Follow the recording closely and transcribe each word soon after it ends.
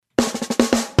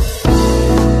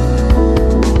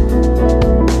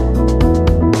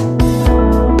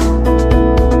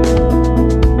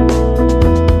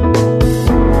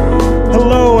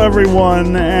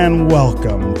everyone, and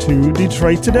welcome to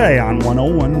Detroit Today on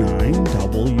 1019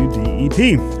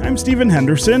 WDET. I'm Stephen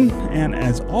Henderson, and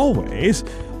as always,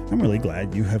 I'm really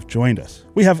glad you have joined us.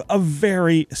 We have a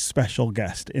very special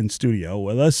guest in studio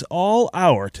with us all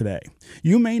hour today.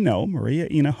 You may know Maria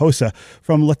Hinojosa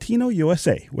from Latino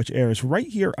USA, which airs right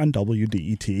here on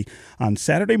WDET on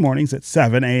Saturday mornings at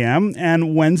 7 a.m.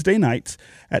 and Wednesday nights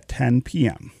at 10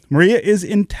 p.m. Maria is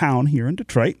in town here in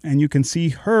Detroit, and you can see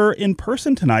her in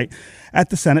person tonight at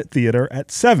the Senate Theater at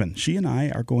 7. She and I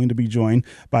are going to be joined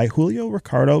by Julio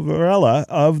Ricardo Varela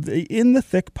of the In the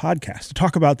Thick podcast to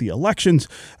talk about the elections,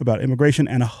 about immigration,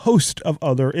 and a host of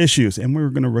other issues. And we're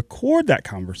going to record that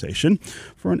conversation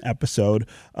for an episode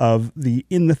of the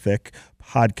In the Thick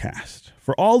podcast.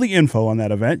 For all the info on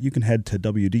that event, you can head to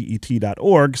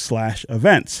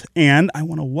wdet.org/events. And I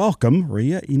want to welcome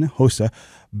Maria Hinojosa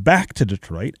back to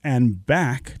Detroit and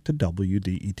back to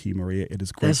WDET. Maria, it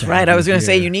is great. That's right. I was going to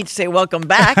say, you need to say welcome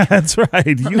back. That's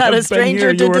right. I'm not a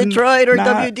stranger to Detroit or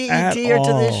WDET or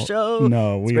to this show.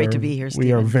 No, it's great to be here, Stephen.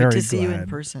 We are very good to glad. see you in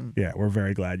person. Yeah, we're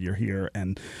very glad you're here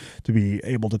and to be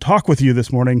able to talk with you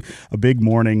this morning. A big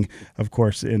morning, of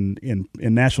course, in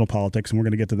national politics, and we're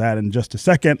going to get to that in just a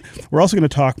second. We're also going to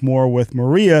talk more with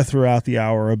Maria throughout the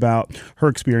hour about her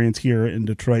experience here in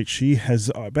Detroit. She has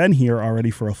been here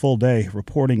already for a full day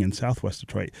reporting in Southwest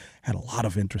Detroit. Had a lot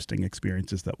of interesting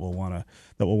experiences that we'll want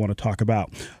to talk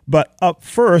about. But up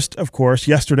first, of course,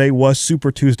 yesterday was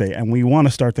Super Tuesday, and we want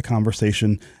to start the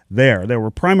conversation there. There were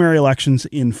primary elections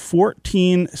in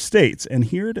 14 states, and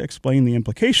here to explain the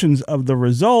implications of the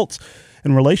results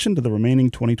in relation to the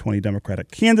remaining 2020 Democratic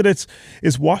candidates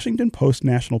is Washington Post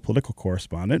national political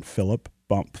correspondent Philip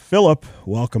Bump. Philip,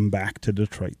 welcome back to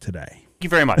Detroit Today. Thank you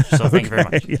very much. Thank you very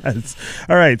much. Yes.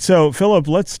 All right. So, Philip,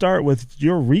 let's start with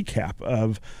your recap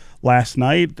of last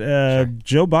night. Sure.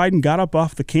 Joe Biden got up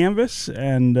off the canvas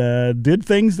and did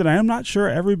things that I'm not sure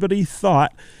everybody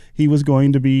thought he was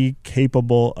going to be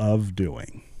capable of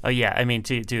doing. Oh, yeah. I mean,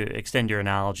 to extend your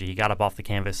analogy, he got up off the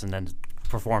canvas and then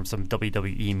perform some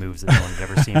WWE moves that no one had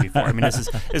ever seen before. I mean, this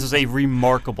is a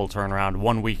remarkable turnaround.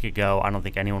 1 week ago, I don't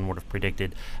think anyone would have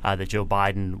predicted that Joe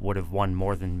Biden would have won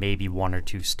more than maybe one or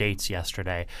two states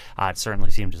yesterday. It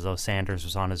certainly seemed as though Sanders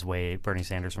was on his way, Bernie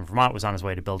Sanders from Vermont was on his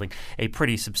way to building a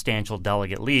pretty substantial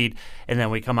delegate lead. And then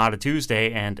we come out of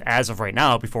Tuesday, and as of right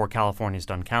now, before California's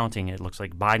done counting, it looks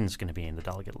like Biden's going to be in the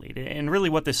delegate lead. And really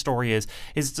what this story is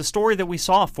it's a story that we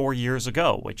saw 4 years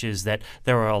ago, which is that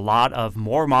there were a lot of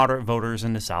more moderate voters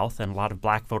in the South and a lot of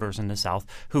black voters in the South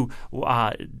who,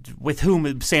 with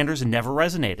whom Sanders never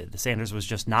resonated. Sanders was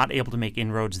just not able to make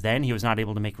inroads then. He was not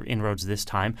able to make inroads this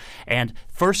time. And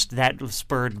first, that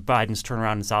spurred Biden's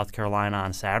turnaround in South Carolina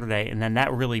on Saturday, and then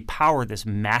that really powered this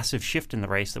massive shift in the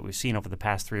race that we've seen over the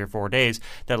past 3 or 4 days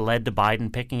that led to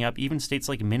Biden picking up even states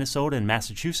like Minnesota and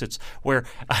Massachusetts, where,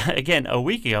 again, a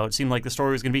week ago, it seemed like the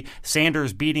story was going to be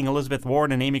Sanders beating Elizabeth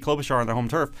Warren and Amy Klobuchar on their home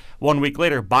turf. 1 week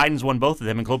later, Biden's won both of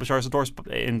them, and Klobuchar's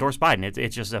endorsed Biden.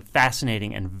 It's just a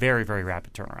fascinating and very, very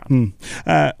rapid turnaround.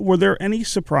 Were there any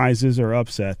surprises or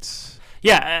upsets?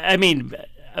 Yeah, I mean,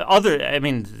 I'm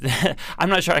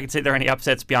not sure I could say there are any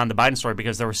upsets beyond the Biden story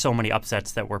because there were so many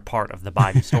upsets that were part of the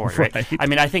Biden story, right? I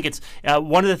mean, I think it's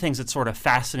one of the things that's sort of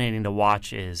fascinating to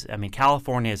watch is, I mean,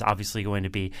 California is obviously going to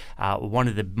be one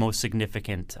of the most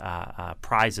significant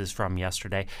prizes from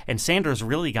yesterday. And Sanders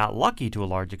really got lucky to a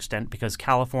large extent because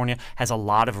California has a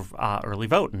lot of early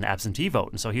vote and absentee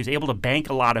vote. And so he was able to bank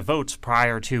a lot of votes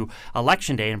prior to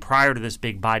Election Day and prior to this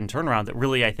big Biden turnaround that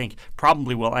really, I think,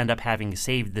 probably will end up having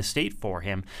saved the state for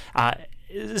him.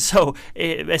 So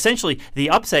essentially, the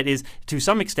upset is to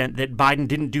some extent that Biden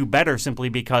didn't do better simply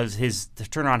because his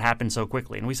turnaround happened so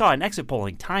quickly. And we saw in exit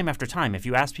polling time after time, if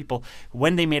you ask people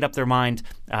when they made up their mind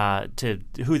to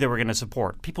who they were going to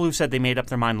support, people who said they made up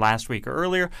their mind last week or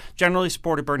earlier generally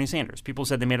supported Bernie Sanders. People who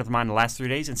said they made up their mind in the last 3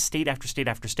 days, and state after state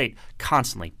after state,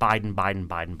 constantly Biden, Biden,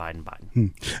 Biden, Biden,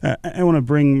 Biden. I want to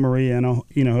bring Maria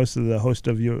Hinojosa, the host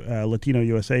of Latino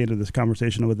USA, into this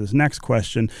conversation with this next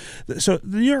question. So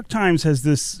the New York Times has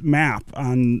this map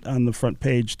on the front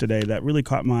page today that really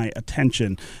caught my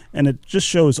attention, and it just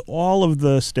shows all of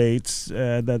the states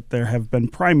that there have been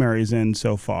primaries in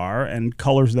so far and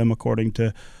colors them according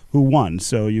to who won.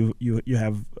 So you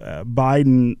have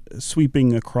Biden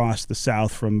sweeping across the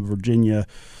South from Virginia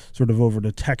sort of over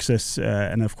to Texas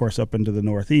and of course up into the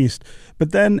Northeast.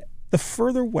 But then the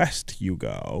further west you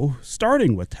go,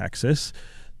 starting with Texas,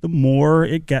 the more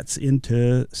it gets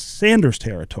into Sanders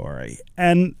territory.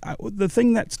 And the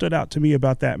thing that stood out to me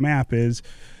about that map is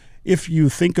if you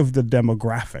think of the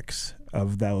demographics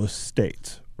of those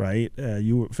states, right?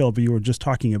 Philip, you were just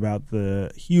talking about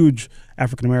the huge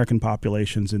African-American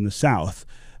populations in the South.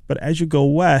 But as you go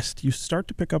west, you start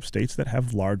to pick up states that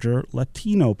have larger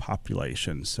Latino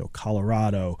populations. So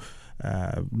Colorado,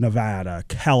 Nevada,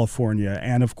 California,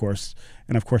 and of course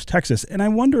Texas. And I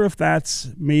wonder if that's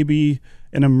maybe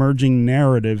an emerging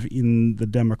narrative in the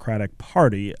Democratic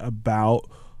Party about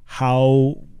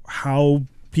how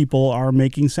people are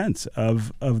making sense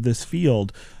of this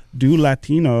field. Do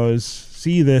Latinos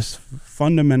see this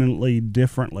fundamentally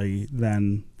differently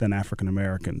than African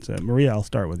Americans? Maria, I'll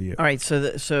start with you. All right,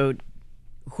 so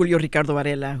Julio Ricardo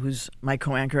Varela, who's my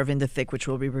co-anchor of In the Thick, which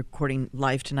we'll be recording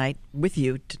live tonight with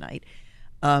you tonight,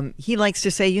 he likes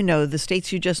to say, the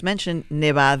states you just mentioned,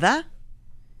 Nevada,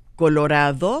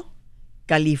 Colorado,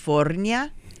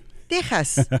 California,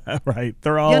 Texas. Right.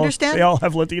 You understand? They all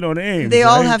have Latino names. They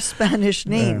all right? have Spanish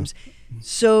names. Yeah.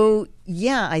 So,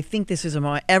 I think this is a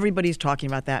moment. Everybody's talking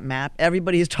about that map.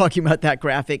 Everybody's talking about that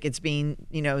graphic. It's being,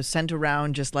 sent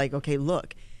around just like, okay,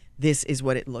 look, this is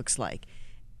what it looks like.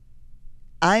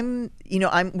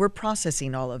 We're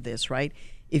processing all of this, right?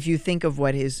 If you think of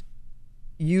what is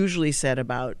usually said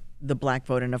about the black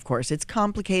vote, and of course, it's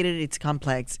complicated, it's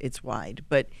complex, it's wide,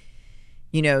 but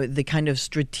the kind of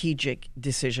strategic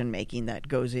decision making that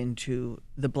goes into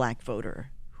the black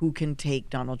voter who can take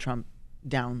Donald Trump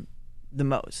down the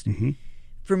most. Mm-hmm.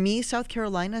 For me, South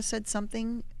Carolina said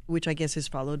something which I guess is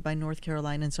followed by North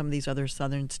Carolina and some of these other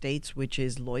southern states, which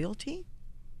is loyalty.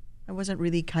 I wasn't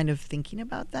really kind of thinking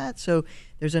about that. So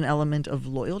there's an element of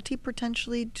loyalty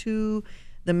potentially to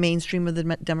the mainstream of the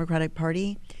Democratic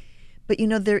Party. But,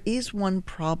 there is one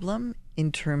problem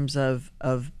in terms of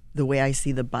the way I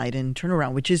see the Biden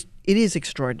turnaround, which is, it is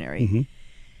extraordinary. Mm-hmm.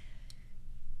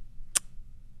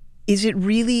 Is it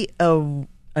really a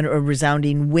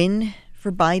resounding win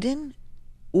for Biden,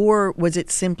 or was it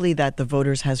simply that the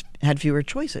voters had fewer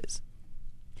choices?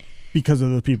 Because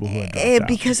of the people who had dropped out.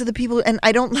 Because of the people, and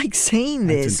I don't like saying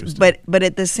this, but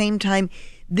at the same time,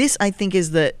 this I think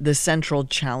is the central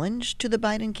challenge to the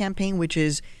Biden campaign, which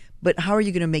is, but how are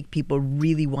you going to make people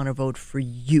really want to vote for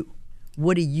you?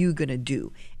 What are you going to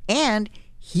do? And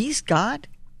he's got,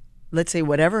 let's say,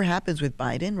 whatever happens with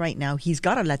Biden right now, he's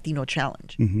got a Latino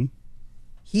challenge. Mm-hmm.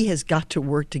 He has got to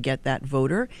work to get that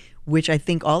voter, which I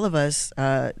think all of us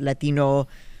Latino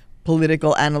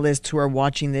political analysts who are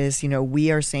watching this,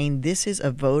 we are saying this is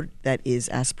a vote that is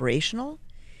aspirational.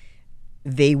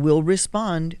 They will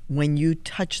respond when you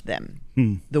touch them.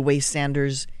 The way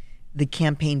Sanders, the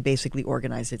campaign basically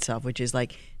organized itself, which is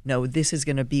like, no, this is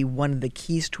going to be one of the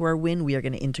keys to our win. We are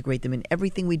going to integrate them in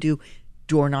everything we do.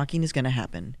 Door knocking is going to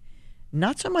happen.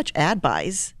 Not so much ad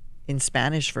buys in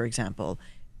Spanish, for example.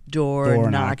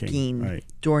 Door knocking. Right.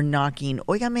 Door knocking.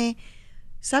 Óigame,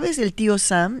 ¿sabes del tío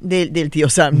Sam? Del tío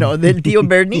Sam, no, del tío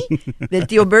Bernie? Del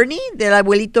tío Bernie? Del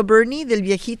abuelito Bernie? Del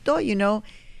viejito,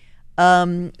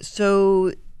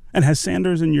 So... And has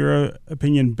Sanders, in your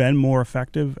opinion, been more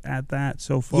effective at that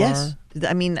so far? Yes.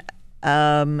 I mean,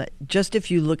 just if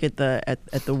you look at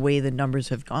the way the numbers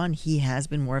have gone, he has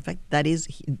been more effective. That is,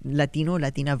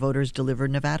 Latina voters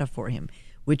delivered Nevada for him,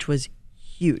 which was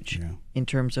huge in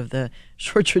terms of the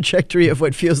short trajectory of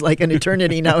what feels like an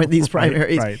eternity now in these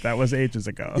primaries. Right, that was ages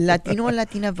ago. Latino and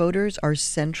Latina voters are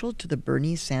central to the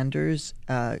Bernie Sanders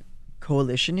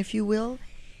coalition, if you will.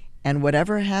 And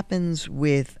whatever happens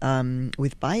with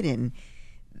Biden,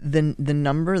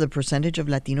 the percentage of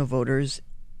Latino voters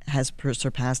has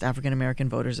surpassed African American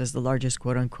voters as the largest,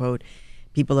 quote unquote,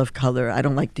 people of color. I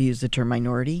don't like to use the term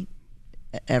minority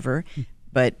ever,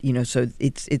 but so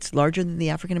it's larger than the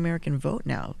African American vote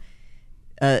now.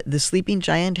 The sleeping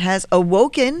giant has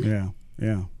awoken.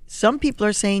 Yeah. Some people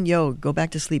are saying, "Yo, go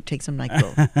back to sleep. Take some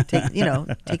NyQuil.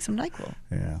 Take some NyQuil."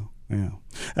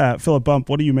 Yeah. Philip Bump,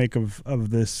 what do you make of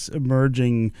this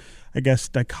emerging, I guess,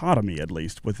 dichotomy, at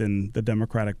least, within the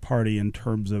Democratic Party in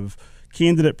terms of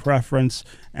candidate preference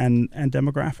and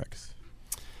demographics?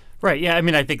 Right. Yeah. I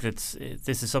mean, I think this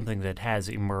is something that has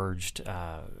emerged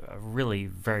really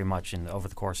very much over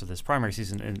the course of this primary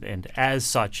season, and as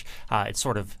such, it's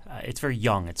very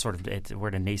young. We're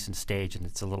at a nascent stage, and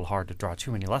it's a little hard to draw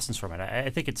too many lessons from it.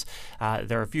 I think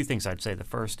there are a few things I'd say. The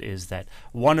first is that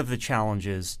one of the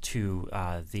challenges to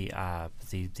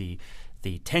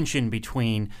the tension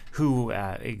between who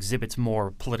exhibits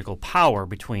more political power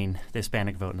between the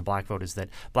Hispanic vote and the black vote is that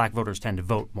black voters tend to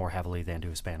vote more heavily than do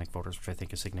Hispanic voters, which I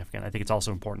think is significant. I think it's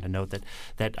also important to note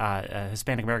that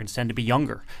Hispanic Americans tend to be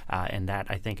younger, and that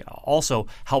I think also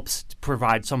helps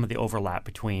provide some of the overlap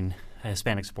between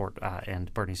Hispanic support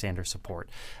and Bernie Sanders support.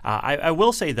 I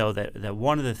will say, though, that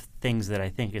one of the things that I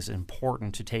think is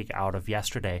important to take out of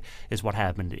yesterday is what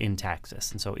happened in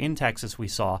Texas. And so in Texas, we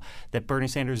saw that Bernie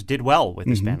Sanders did well with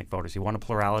Hispanic voters. He won a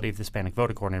plurality of the Hispanic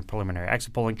vote according to preliminary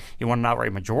exit polling. He won an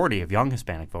outright majority of young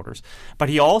Hispanic voters. But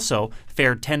he also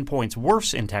fared 10 points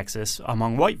worse in Texas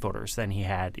among white voters than he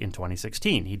had in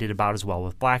 2016. He did about as well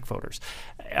with black voters.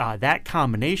 That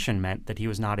combination meant that he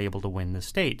was not able to win the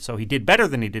state. So he did better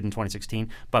than he did in 2016,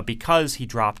 but because he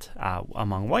dropped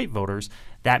among white voters,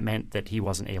 that meant that he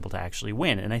wasn't able to actually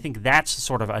win. And I think that's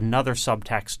sort of another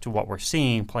subtext to what we're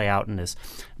seeing play out in this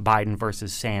Biden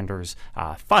versus Sanders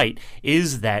fight,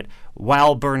 is that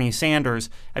while Bernie Sanders,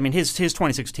 I mean, his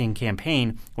 2016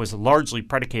 campaign was largely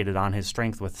predicated on his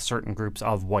strength with certain groups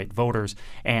of white voters,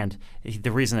 and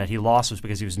the reason that he lost was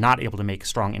because he was not able to make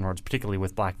strong inroads, particularly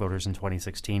with black voters in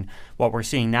 2016. What we're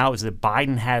seeing now is that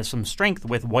Biden has some strength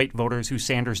with white voters who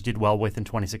Sanders did well with in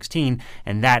 2016,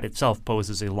 and that itself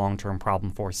poses a long-term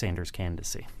problem for Sanders'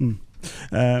 candidacy.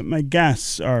 My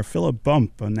guests are Philip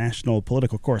Bump, a national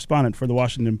political correspondent for The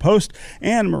Washington Post,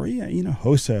 and Maria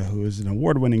Hinojosa, who is an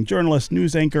award-winning journalist,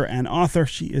 news anchor, and author.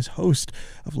 She is host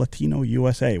of Latino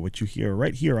USA, which you hear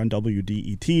right here on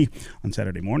WDET on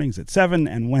Saturday mornings at 7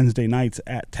 and Wednesday nights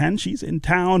at 10. She's in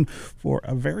town for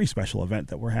a very special event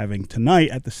that we're having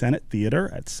tonight at the Senate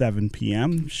Theater at 7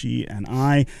 p.m. She and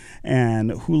I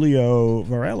and Julio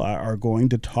Varela are going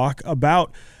to talk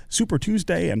about Super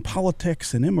Tuesday and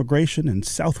politics and immigration in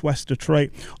Southwest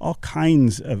Detroit, all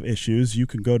kinds of issues. You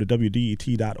can go to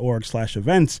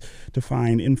WDET.org/events to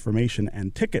find information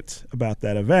and tickets about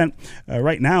that event.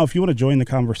 Right now, if you want to join the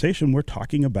conversation, we're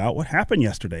talking about what happened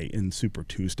yesterday in Super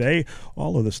Tuesday,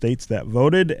 all of the states that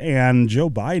voted, and Joe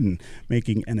Biden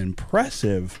making an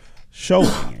impressive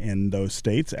showing in those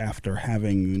states after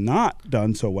having not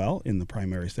done so well in the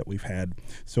primaries that we've had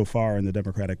so far in the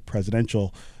Democratic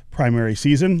presidential primary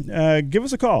season. Give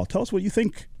us a call. Tell us what you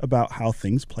think about how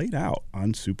things played out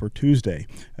on Super Tuesday.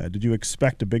 Did you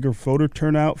expect a bigger voter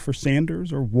turnout for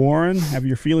Sanders or Warren? Have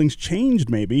your feelings changed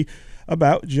maybe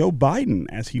about Joe Biden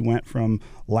as he went from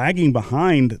lagging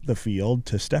behind the field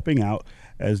to stepping out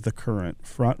as the current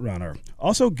front runner?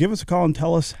 Also, give us a call and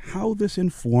tell us how this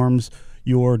informs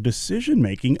your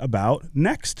decision-making about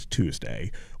next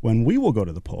Tuesday, when we will go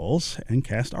to the polls and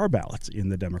cast our ballots in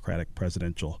the Democratic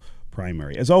presidential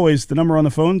primary. As always, the number on the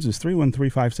phones is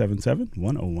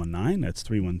 313-577-1019. That's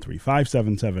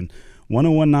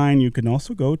 313-577-1019. You can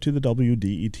also go to the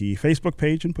WDET Facebook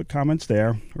page and put comments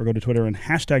there, or go to Twitter and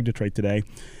hashtag Detroit Today,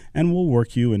 and we'll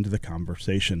work you into the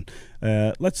conversation.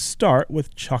 Let's start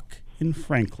with Chuck in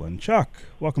Franklin. Chuck,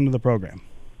 welcome to the program.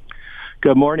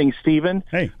 Good morning, Stephen.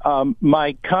 Hey.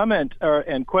 My comment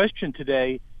and question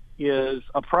today is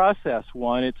a process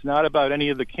one. It's not about any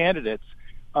of the candidates.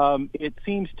 It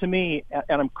seems to me,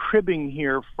 and I'm cribbing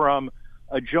here from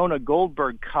a Jonah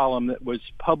Goldberg column that was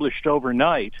published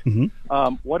overnight,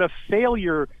 what a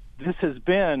failure this has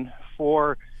been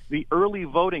for the early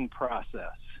voting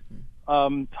process.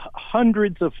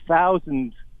 Hundreds of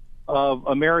thousands of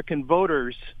American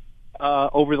voters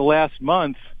over the last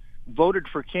month voted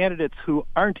for candidates who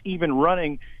aren't even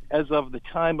running as of the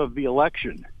time of the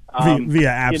election. Via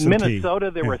absentee. In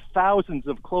Minnesota, there were thousands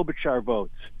of Klobuchar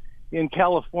votes. In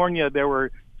California, there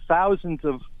were thousands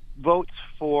of votes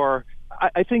for,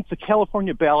 I think the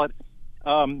California ballot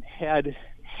had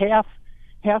half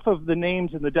of the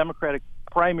names in the Democratic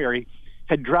primary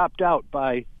had dropped out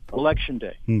by Election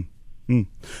Day.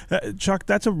 Chuck,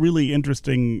 that's a really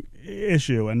interesting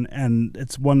issue, and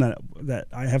it's one that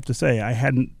I have to say I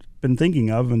hadn't been thinking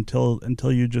of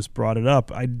until you just brought it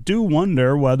up. I do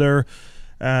wonder whether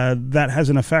that has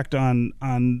an effect on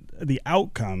the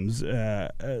outcomes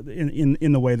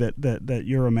in the way that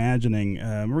you're imagining.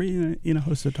 Maria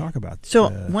Hinojosa, talk about. So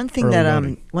one thing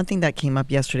that came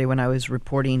up yesterday when I was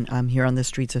reporting here on the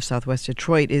streets of Southwest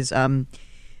Detroit is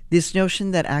this notion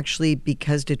that actually,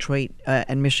 because Detroit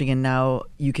and Michigan now,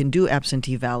 you can do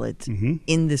absentee ballots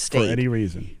in the state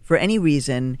for any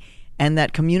reason, and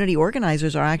that community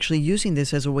organizers are actually using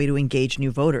this as a way to engage new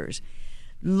voters.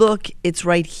 Look, it's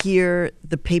right here.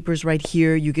 The paper's right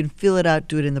here. You can fill it out,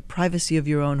 do it in the privacy of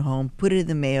your own home, put it in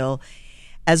the mail,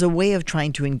 as a way of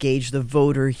trying to engage the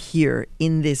voter here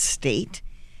in this state.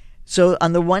 So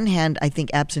on the one hand, I think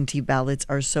absentee ballots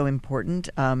are so important,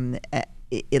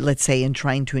 let's say, in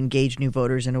trying to engage new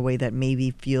voters in a way that maybe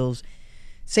feels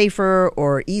safer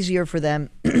or easier for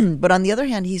them. But on the other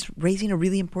hand, he's raising a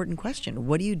really important question.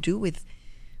 What do you do with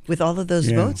all of those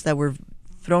votes that were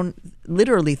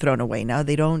literally thrown away now?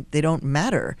 They don't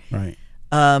matter. Right.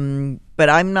 But but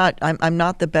I'm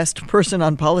not the best person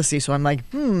on policy, so I'm like,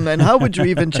 and how would you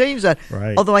even change that?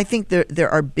 Right. Although I think there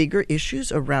are bigger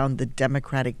issues around the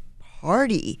Democratic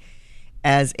Party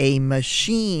as a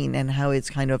machine and how it's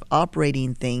kind of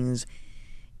operating things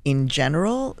in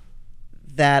general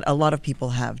that a lot of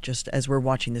people have just as we're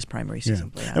watching this primary season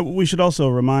play out. We should also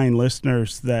remind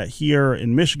listeners that here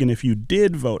in Michigan, if you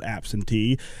did vote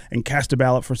absentee and cast a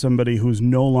ballot for somebody who's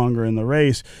no longer in the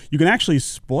race, you can actually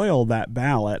spoil that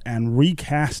ballot and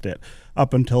recast it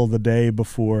up until the day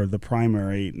before the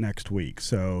primary next week.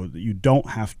 So you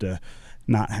don't have to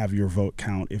not have your vote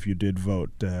count if you did vote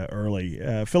early.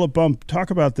 Philip Bump, talk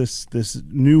about this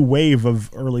new wave of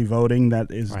early voting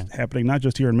that is happening not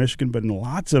just here in Michigan, but in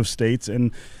lots of states,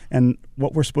 and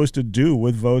what we're supposed to do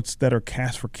with votes that are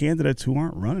cast for candidates who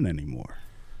aren't running anymore.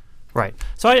 Right.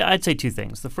 So I'd say two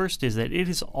things. The first is that it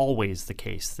is always the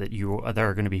case that there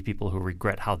are going to be people who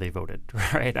regret how they voted,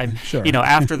 right? Sure.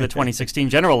 After the 2016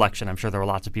 general election, I'm sure there were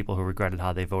lots of people who regretted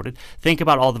how they voted. Think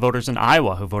about all the voters in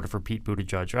Iowa who voted for Pete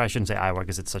Buttigieg, or I shouldn't say Iowa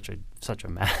because it's such a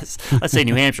mess. Let's say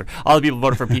New Hampshire. All the people who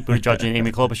voted for Pete Buttigieg and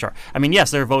Amy Klobuchar. I mean,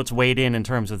 yes, their votes weighed in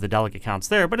terms of the delegate counts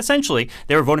there, but essentially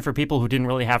they were voting for people who didn't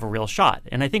really have a real shot.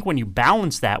 And I think when you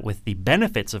balance that with the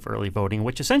benefits of early voting,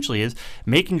 which essentially is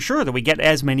making sure that we get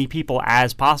as many people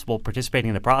as possible participating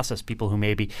in the process, people who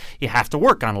maybe you have to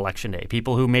work on election day,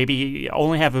 people who maybe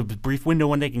only have a brief window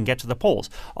when they can get to the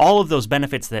polls. All of those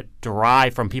benefits that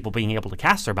derive from people being able to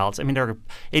cast their ballots. I mean,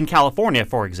 in California,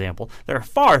 for example, there are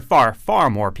far, far, far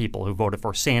more people who voted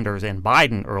for Sanders and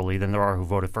Biden early than there are who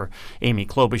voted for Amy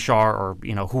Klobuchar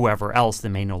or whoever else that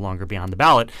may no longer be on the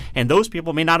ballot. And those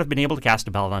people may not have been able to cast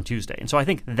a ballot on Tuesday. And so I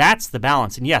think that's the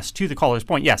balance. And yes, to the caller's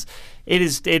point, yes, it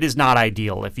is not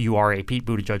ideal if you are a Pete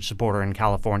Buttigieg supporter in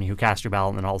California who cast your ballot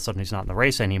and then all of a sudden he's not in the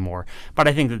race anymore. But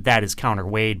I think that is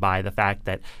counterweighed by the fact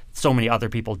that so many other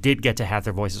people did get to have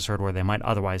their voices heard where they might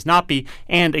otherwise not be.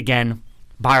 And again,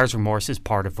 buyer's remorse is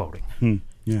part of voting.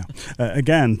 Yeah.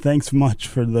 Again, thanks much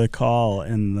for the call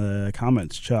and the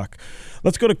comments, Chuck.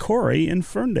 Let's go to Corey in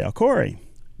Ferndale. Corey,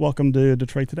 welcome to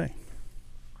Detroit Today.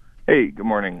 Hey, good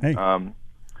morning. Hey.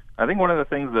 I think one of the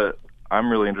things that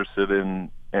I'm really interested in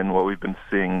what we've been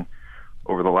seeing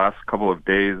over the last couple of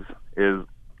days is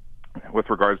with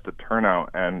regards to turnout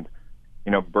and,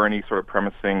 Bernie sort of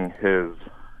premising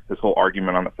his whole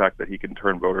argument on the fact that he can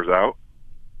turn voters out,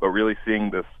 but really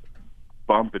seeing this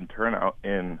bump in turnout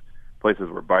in places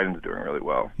where Biden's doing really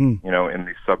well, in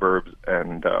these suburbs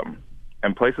and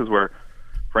places where,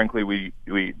 frankly, we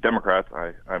Democrats,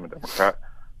 I'm a Democrat,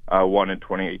 won in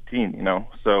 2018,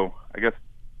 So I guess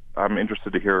I'm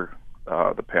interested to hear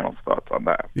the panel's thoughts on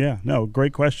that. Yeah, no,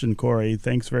 great question, Corey.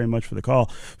 Thanks very much for the call.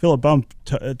 Philip Bump,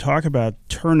 talk about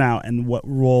turnout and what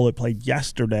role it played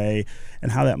yesterday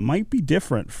and how that might be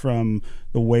different from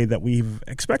the way that we've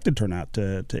expected turnout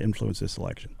to influence this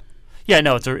election. Yeah,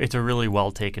 no, it's a really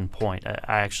well taken point.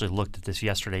 I actually looked at this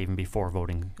yesterday, even before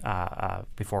voting,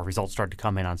 before results started to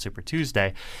come in on Super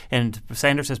Tuesday, and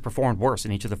Sanders has performed worse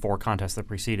in each of the four contests that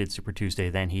preceded Super Tuesday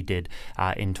than he did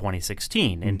in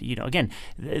 2016. And again,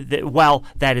 while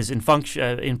that is in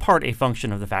part a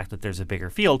function of the fact that there's a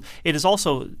bigger field, it is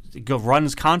also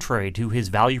runs contrary to his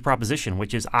value proposition,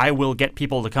 which is I will get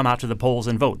people to come out to the polls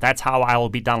and vote. That's how I will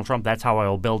beat Donald Trump. That's how I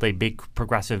will build a big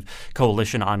progressive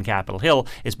coalition on Capitol Hill,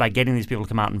 is by getting these people to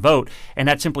come out and vote. And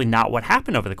that's simply not what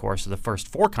happened over the course of the first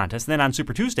four contests. And then on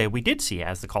Super Tuesday, we did see,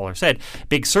 as the caller said,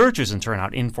 big surges in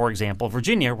turnout in, for example,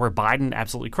 Virginia, where Biden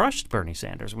absolutely crushed Bernie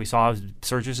Sanders. We saw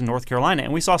surges in North Carolina,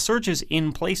 and we saw surges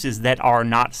in places that are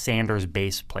not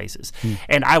Sanders-based places.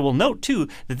 And I will note, too,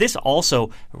 that this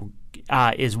also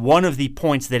is one of the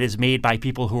points that is made by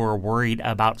people who are worried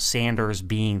about Sanders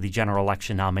being the general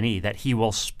election nominee, that he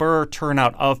will spur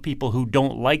turnout of people who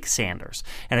don't like Sanders.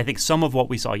 And I think some of what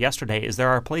we saw yesterday is there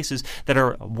are places that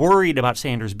are worried about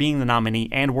Sanders being the nominee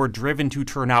and were driven to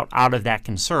turn out of that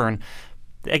concern.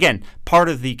 Again, part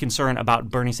of the concern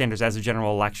about Bernie Sanders as a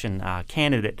general election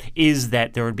candidate is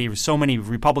that there would be so many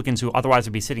Republicans who otherwise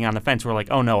would be sitting on the fence who are like,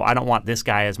 oh, no, I don't want this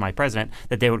guy as my president,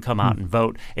 that they would come out and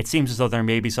vote. It seems as though there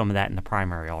may be some of that in the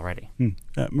primary already.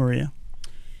 Maria?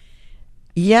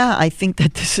 Yeah, I think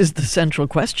that this is the central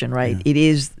question, right? Yeah. It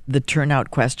is the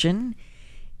turnout question.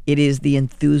 It is the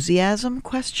enthusiasm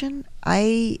question.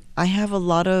 I have a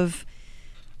lot of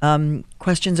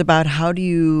questions about how do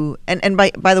you and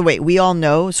by the way, we all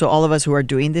know, so all of us who are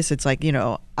doing this, it's like,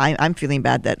 I'm feeling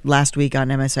bad that last week on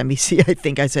MSNBC I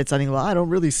think I said something, well, I don't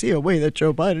really see a way that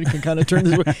Joe Biden can kind of turn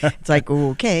this way. It's like,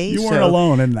 okay, you weren't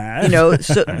alone in that.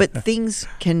 But things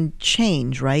can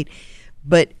change, right?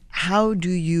 But how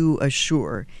do you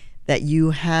assure that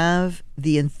you have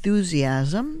the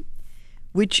enthusiasm,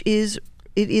 which is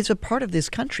it is a part of this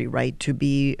country, right? To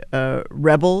be a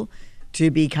rebel, to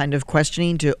be kind of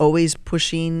questioning, to always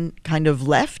pushing kind of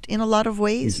left in a lot of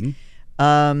ways.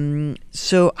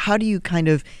 So how do you kind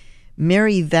of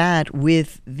marry that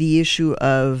with the issue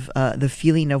of the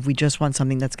feeling of we just want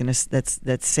something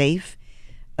that's safe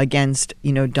against,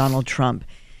 Donald Trump?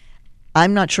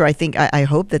 I'm not sure. I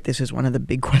hope that this is one of the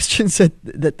big questions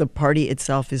that the party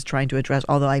itself is trying to address,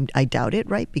 although I doubt it,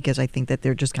 right? Because I think that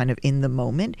they're just kind of in the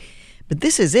moment. But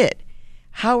this is it.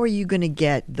 How are you going to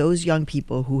get those young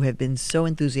people who have been so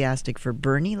enthusiastic for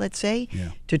Bernie, let's say,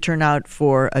 to turn out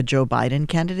for a Joe Biden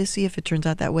candidacy if it turns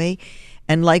out that way?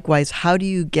 And likewise, how do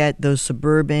you get those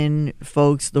suburban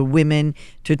folks, the women,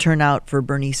 to turn out for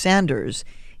Bernie Sanders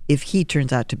if he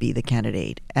turns out to be the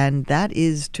candidate? And that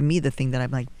is, to me, the thing that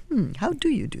I'm like, how do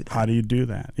you do that? How do you do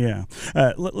that? Yeah.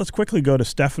 Let's quickly go to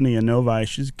Stephanie in Novi.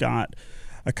 She's got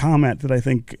a comment that I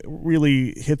think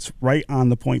really hits right on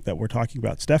the point that we're talking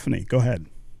about. Stephanie, go ahead.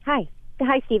 Hi,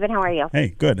 Stephen. How are you?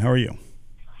 Hey, good. How are you?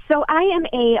 So I am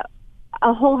a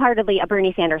wholeheartedly a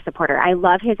Bernie Sanders supporter. I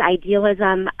love his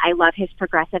idealism. I love his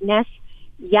progressiveness.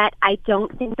 Yet I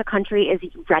don't think the country is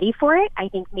ready for it. I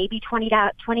think maybe 20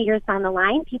 years down the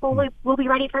line, people will be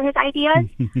ready for his ideas.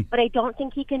 But I don't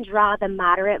think he can draw the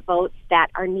moderate votes that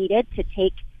are needed to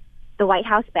take the White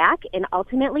House back. And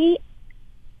ultimately,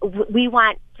 we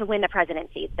want to win the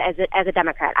presidency. As a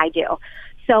Democrat, I do.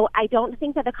 So I don't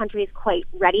think that the country is quite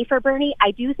ready for Bernie.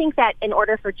 I do think that in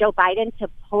order for Joe Biden to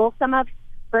pull some of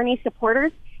Bernie's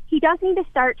supporters, he does need to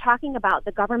start talking about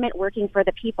the government working for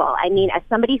the people. I mean, as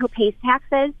somebody who pays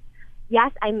taxes,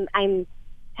 yes, I'm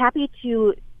happy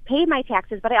to pay my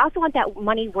taxes, but I also want that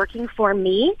money working for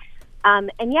me.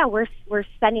 And yeah, we're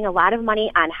spending a lot of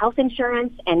money on health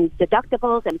insurance and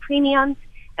deductibles and premiums.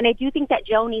 And I do think that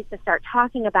Joe needs to start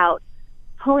talking about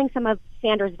pulling some of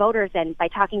Sanders voters in by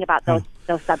talking about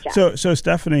those subjects. So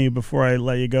Stephanie, before I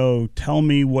let you go, tell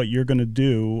me what you're going to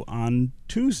do on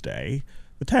Tuesday,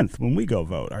 the 10th, when we go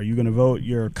vote. Are you going to vote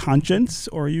your conscience,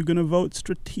 or are you going to vote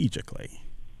strategically?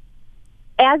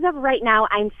 As of right now,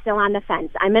 I'm still on the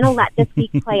fence. I'm going to let this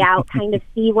week play out, kind of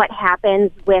see what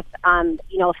happens with,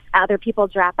 if other people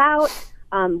drop out,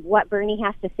 what Bernie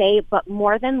has to say. But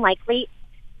more than likely,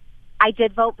 I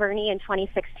did vote Bernie in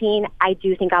 2016. I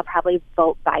do think I'll probably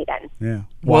vote Biden. Yeah.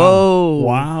 Whoa.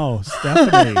 Wow,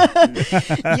 Stephanie.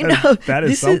 That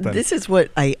is something. This is what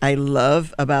I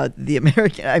love about the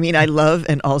American. I mean, I love,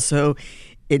 and also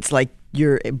it's like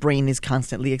your brain is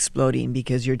constantly exploding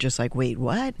because you're just like, wait,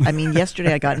 what? I mean,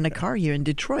 yesterday I got in a car here in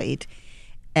Detroit,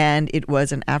 and it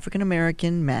was an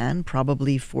African-American man,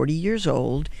 probably 40 years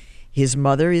old. His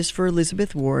mother is for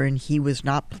Elizabeth Warren. He was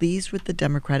not pleased with the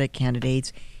Democratic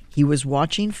candidates. He was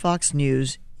watching Fox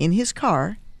News in his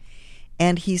car,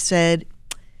 and he said,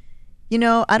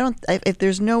 if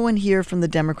there's no one here from the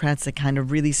Democrats that kind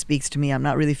of really speaks to me, I'm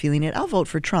not really feeling it, I'll vote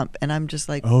for Trump. And I'm just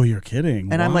like, oh, you're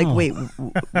kidding. And wow. I'm like, wait,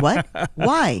 what?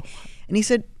 Why? And he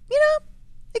said,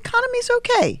 economy's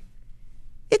okay.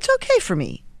 It's okay for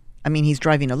me. I mean, he's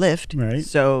driving a Lyft. Right.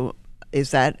 So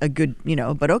is that a good,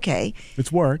 but okay.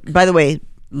 It's work. By the way,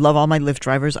 love all my Lyft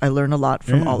drivers. I learn a lot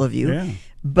from all of you. Yeah.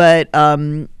 But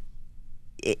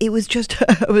it was just,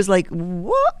 I was like,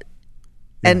 what?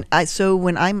 Yeah. And so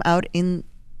when I'm out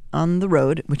on the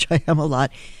road, which I am a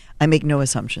lot, I make no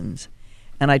assumptions.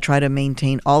 And I try to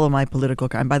maintain all of my political,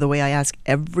 and by the way, I ask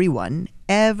everyone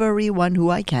who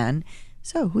I can,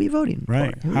 so who are you voting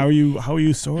right. for? How are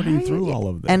you sorting through all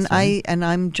of this? And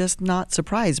I'm just not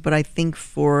surprised, but I think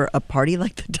for a party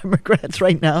like the Democrats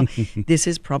right now, this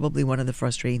is probably one of the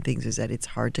frustrating things, is that it's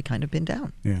hard to kind of pin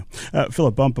down. Yeah.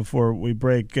 Philip Bump, before we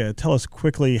break, tell us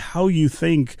quickly how you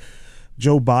think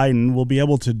Joe Biden will be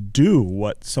able to do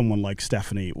what someone like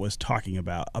Stephanie was talking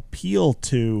about, appeal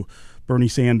to Bernie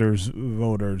Sanders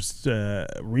voters,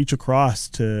 reach across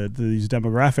to these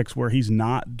demographics where he's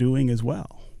not doing as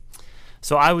well.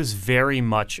 So I was very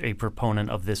much a proponent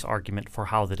of this argument for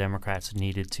how the Democrats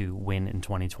needed to win in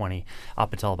 2020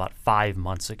 up until about 5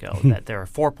 months ago, that there are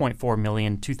 4.4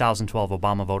 million 2012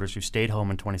 Obama voters who stayed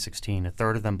home in 2016, a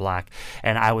third of them black.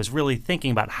 And I was really thinking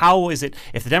about how is it,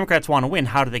 if the Democrats want to win,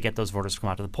 how do they get those voters to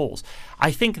come out to the polls? I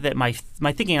think that my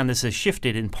thinking on this has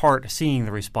shifted in part seeing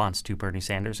the response to Bernie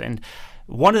Sanders. And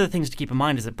one of the things to keep in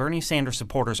mind is that Bernie Sanders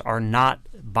supporters are not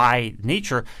by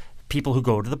nature people who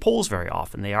go to the polls very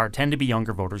often. They tend to be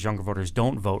younger voters. Younger voters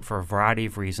don't vote for a variety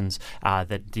of reasons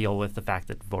that deal with the fact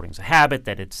that voting is a habit,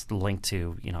 that it's linked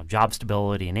to job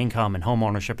stability and income and home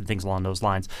ownership and things along those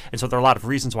lines. And so there are a lot of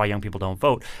reasons why young people don't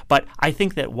vote. But I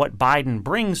think that what Biden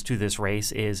brings to this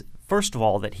race is first of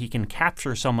all, that he can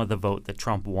capture some of the vote that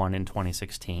Trump won in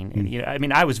 2016. And, I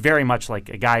mean, I was very much like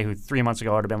a guy who 3 months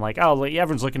ago would have been like, oh,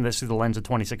 everyone's looking at this through the lens of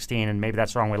 2016, and maybe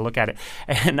that's the wrong way to look at it.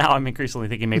 And now I'm increasingly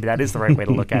thinking maybe that is the right way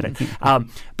to look at it.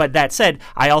 But that said,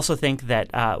 I also think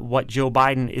that what Joe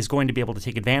Biden is going to be able to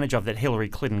take advantage of that Hillary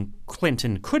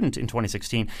Clinton couldn't in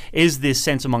 2016 is this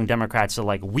sense among Democrats of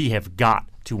like, we have got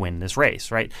to win this race,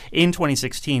 right? In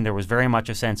 2016, there was very much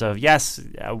a sense of, yes,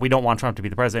 we don't want Trump to be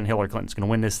the president. Hillary Clinton's going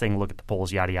to win this thing. Look at the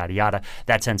polls, yada, yada, yada.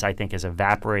 That sense, I think, has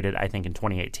evaporated. I think in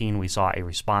 2018, we saw a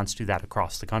response to that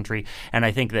across the country. And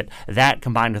I think that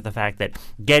combined with the fact that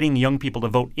getting young people to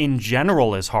vote in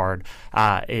general is hard,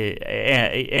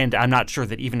 and I'm not sure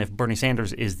that even if Bernie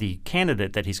Sanders is the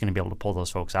candidate that he's going to be able to pull those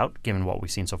folks out, given what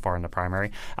we've seen so far in the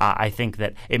primary. I think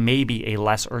that it may be a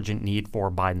less urgent need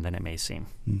for Biden than it may seem.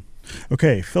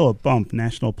 Okay, Philip Bump,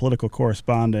 national political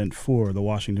correspondent for The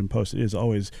Washington Post. It is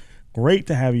always great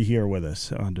to have you here with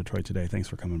us on Detroit Today. Thanks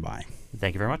for coming by.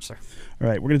 Thank you very much, sir. All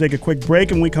right, we're going to take a quick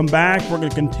break, and when we come back, we're going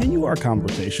to continue our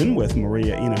conversation with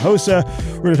Maria Hinojosa.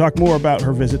 We're going to talk more about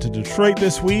her visit to Detroit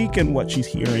this week and what she's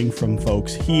hearing from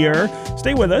folks here.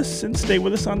 Stay with us, and stay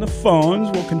with us on the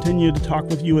phones. We'll continue to talk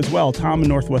with you as well. Tom in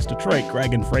Northwest Detroit,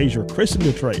 Greg in Fraser, Chris in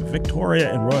Detroit,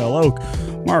 Victoria in Royal Oak,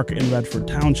 Mark in Redford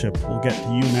Township. We'll get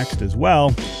to you next as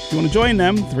well. If you want to join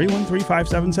them,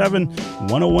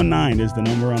 313-577-1019 is the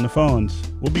number on the phones.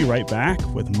 We'll be right back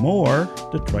with more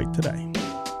Detroit Today.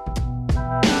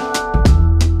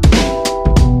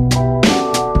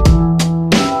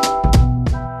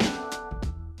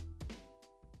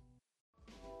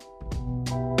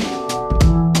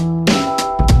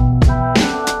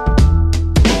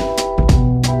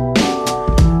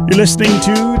 You're listening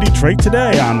to Detroit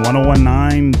Today on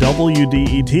 1019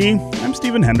 WDET. I'm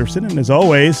Stephen Henderson, and as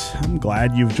always, I'm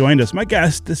glad you've joined us. My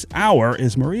guest this hour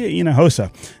is Maria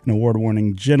Hinojosa, an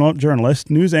award-winning journalist,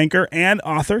 news anchor, and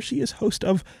author. She is host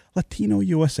of Latino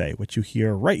USA, which you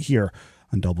hear right here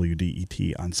on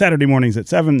WDET on Saturday mornings at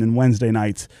 7 and Wednesday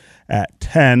nights at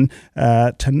 10.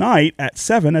 Tonight at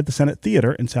 7 at the Senate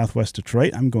Theater in Southwest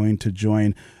Detroit, I'm going to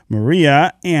join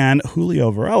Maria and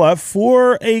Julio Varela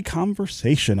for a live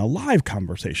conversation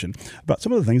about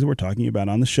some of the things that we're talking about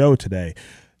on the show today.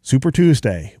 Super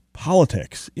Tuesday,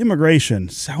 politics, immigration,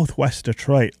 Southwest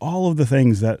Detroit, all of the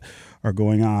things that are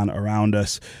going on around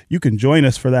us. You can join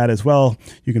us for that as well.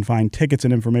 You can find tickets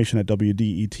and information at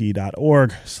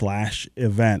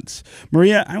wdet.org/events.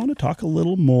 Maria, I want to talk a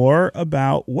little more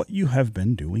about what you have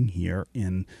been doing here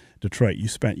in Detroit. You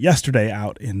spent yesterday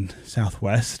out in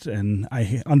Southwest, and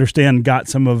I understand got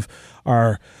some of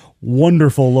our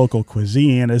wonderful local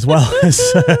cuisine as well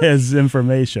as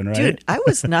information, right? Dude, I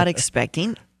was not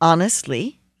expecting,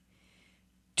 honestly,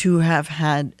 to have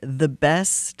had the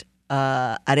best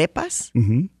arepas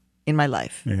in my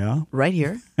life. Yeah. Right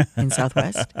here in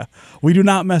Southwest. We do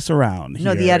not mess around here.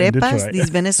 No, the in arepas, Detroit. these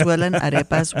Venezuelan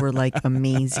arepas were like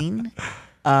amazing,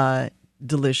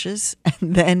 delicious.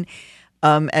 And then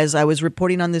as I was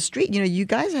reporting on the street, you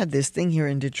guys have this thing here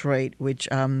in Detroit, which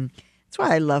that's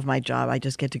why I love my job. I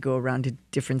just get to go around to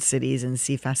different cities and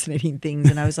see fascinating things.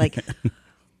 And I was like,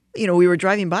 we were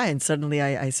driving by, and suddenly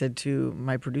I said to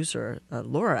my producer,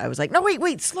 Laura, I was like, no,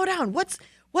 wait, slow down. What's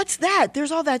that?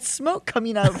 There's all that smoke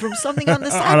coming out from something on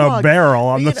the sidewalk. On a barrel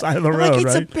on the side of the road, like,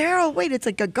 it's right? a barrel. Wait, it's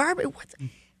like a garbage.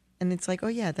 And it's like, oh,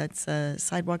 yeah, that's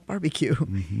sidewalk barbecue.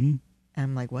 And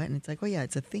I'm like, what? And it's like, oh, yeah,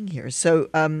 it's a thing here. So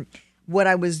what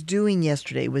I was doing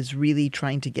yesterday was really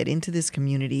trying to get into this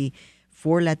community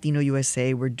for Latino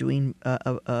USA. We're doing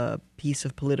a piece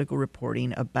of political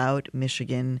reporting about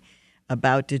Michigan,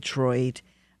 about Detroit,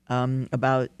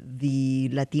 about the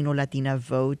Latino-Latina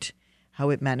vote, how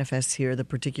it manifests here, the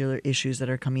particular issues that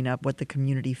are coming up, what the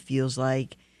community feels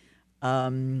like.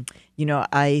 I've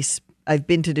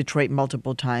been to Detroit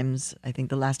multiple times. I think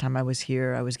the last time I was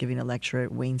here, I was giving a lecture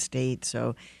at Wayne State.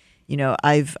 So,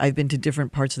 I've been to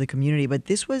different parts of the community, but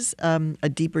this was a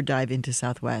deeper dive into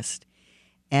Southwest.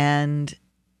 And,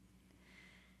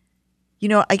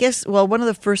 I guess, one of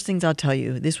the first things I'll tell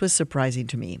you, this was surprising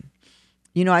to me.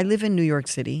 I live in New York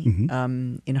City,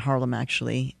 in Harlem,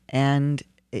 actually, and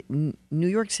New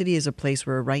York City is a place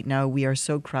where right now we are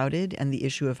so crowded, and the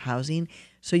issue of housing,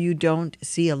 so you don't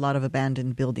see a lot of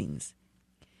abandoned buildings.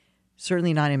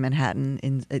 Certainly not in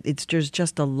Manhattan. There's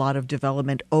just a lot of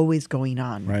development always going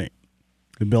on. Right.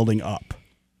 The building up.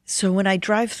 So when I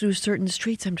drive through certain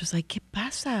streets, I'm just like, ¿Qué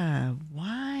pasa?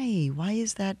 Why? Why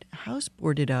is that house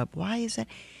boarded up? Why is that?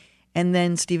 And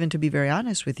then, Stephen, to be very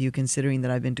honest with you, considering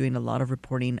that I've been doing a lot of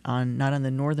reporting on not on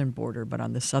the northern border, but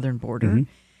on the southern border,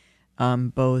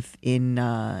 both in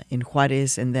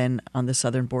Juarez and then on the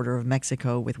southern border of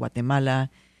Mexico with Guatemala,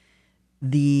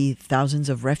 the thousands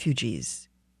of refugees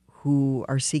who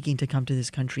are seeking to come to this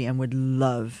country and would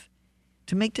love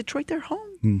to make Detroit their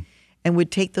home and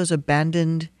would take those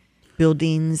abandoned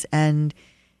buildings and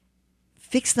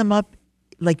fix them up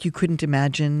like you couldn't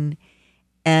imagine.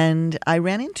 And I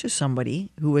ran into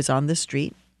somebody who was on the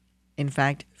street, in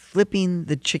fact, flipping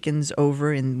the chickens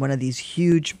over in one of these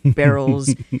huge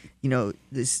barrels,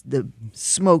 the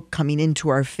smoke coming into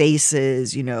our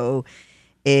faces, she's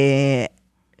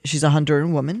a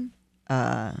Honduran woman,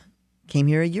 came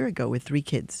here a year ago with 3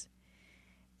 kids.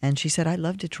 And she said, I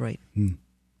love Detroit.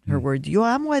 Her words, yo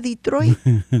amo a Detroit.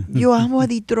 Yo amo a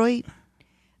Detroit.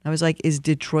 I was like, is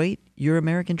Detroit your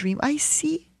American dream? I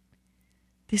see.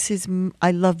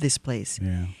 I love this place.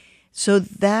 Yeah. So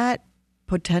that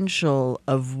potential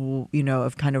of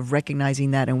kind of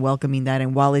recognizing that and welcoming that,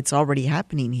 and while it's already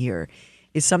happening here,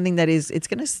 is something that it's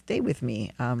going to stay with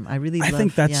me. I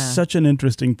think that's such an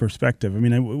interesting perspective. I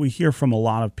mean, we hear from a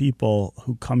lot of people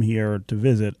who come here to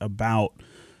visit about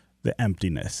the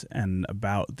emptiness and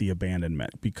about the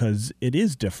abandonment, because it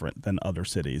is different than other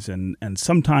cities. And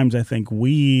sometimes I think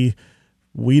we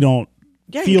don't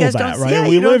feel that, right?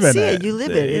 We live in it. You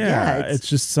live it. Yeah, it's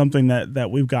just something that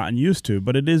we've gotten used to.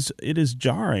 But it is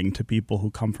jarring to people who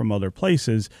come from other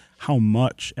places how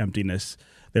much emptiness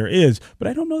there is. But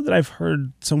I don't know that I've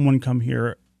heard someone come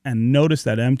here and notice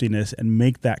that emptiness and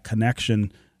make that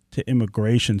connection to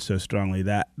immigration so strongly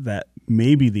that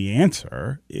maybe the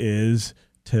answer is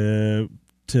to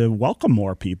welcome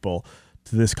more people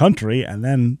to this country and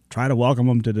then try to welcome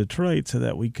them to Detroit so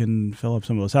that we can fill up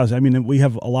some of those houses. I mean, we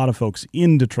have a lot of folks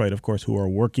in Detroit, of course, who are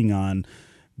working on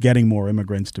getting more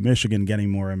immigrants to Michigan, getting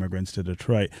more immigrants to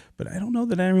Detroit. But I don't know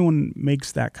that anyone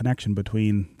makes that connection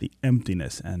between the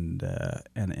emptiness and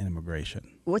immigration.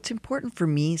 What's important for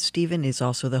me, Stephen, is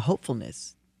also the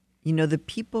hopefulness. The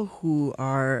people who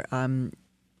are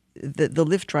the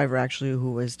Lyft driver, actually,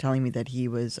 who was telling me that he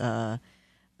was a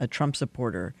Trump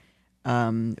supporter,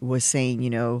 was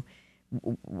saying,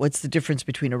 what's the difference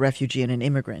between a refugee and an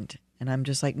immigrant? And I'm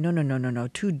just like, no.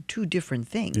 Two different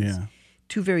things. Yeah.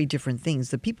 Two very different things.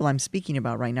 The people I'm speaking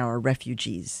about right now are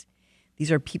refugees.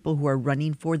 These are people who are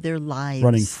running for their lives.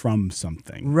 Running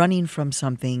from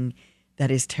something that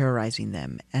is terrorizing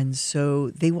them. And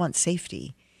so they want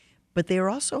safety. But they are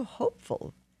also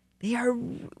hopeful. They are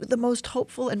the most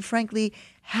hopeful and, frankly,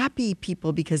 happy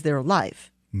people because they're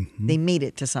alive. Mm-hmm. They made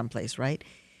it to someplace, right?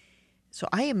 So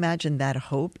I imagine that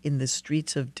hope in the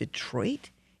streets of Detroit,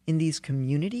 in these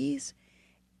communities.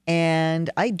 And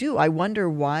I wonder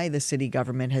why the city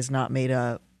government has not made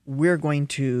we're going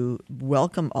to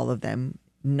welcome all of them,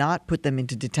 not put them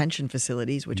into detention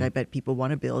facilities, which I bet people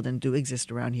want to build and do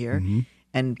exist around here,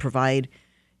 and provide,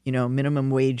 minimum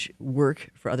wage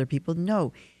work for other people.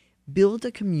 No, build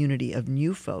a community of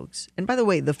new folks. And by the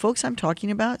way, the folks I'm talking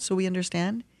about, so we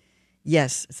understand,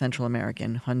 yes, Central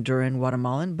American, Honduran,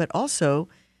 Guatemalan, but also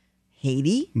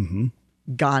Haiti,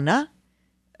 Ghana,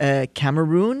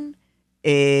 Cameroon,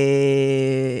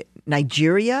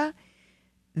 Nigeria.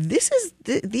 These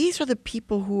are the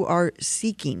people who are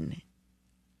seeking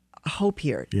hope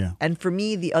here. Yeah. And for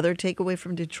me, the other takeaway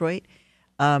from Detroit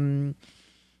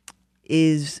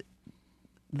is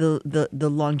the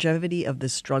longevity of the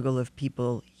struggle of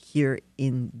people here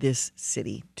in this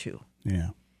city too. Yeah.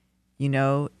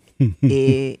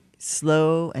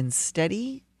 Slow and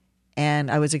steady.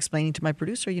 And I was explaining to my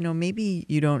producer, maybe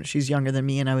you don't, she's younger than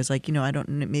me. And I was like,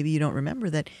 maybe you don't remember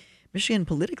that Michigan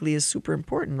politically is super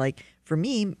important. Like for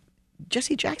me,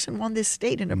 Jesse Jackson won this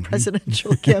state in a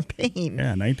presidential campaign.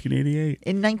 Yeah, 1988.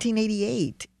 In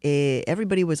 1988,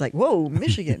 everybody was like, whoa,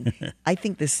 Michigan. I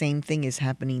think the same thing is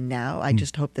happening now. I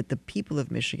just hope that the people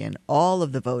of Michigan, all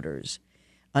of the voters,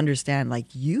 understand, like,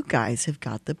 you guys have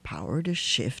got the power to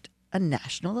shift a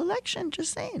national election,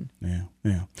 just saying. Yeah.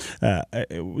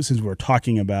 Since we're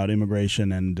talking about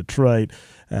immigration and Detroit,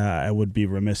 I would be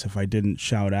remiss if I didn't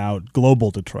shout out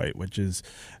Global Detroit, which is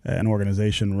an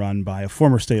organization run by a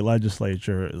former state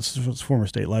legislator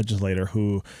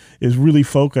who is really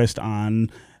focused on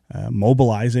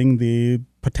mobilizing the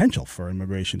potential for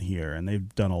immigration here. And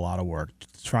they've done a lot of work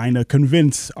trying to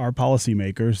convince our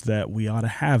policymakers that we ought to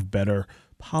have better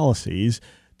policies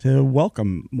to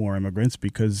welcome more immigrants,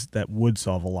 because that would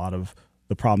solve a lot of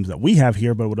the problems that we have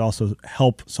here, but it would also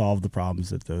help solve the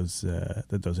problems that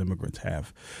those immigrants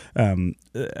have.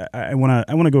 I want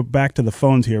to go back to the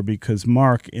phones here, because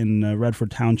Mark in Redford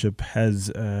Township has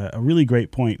a really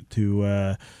great point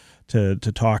to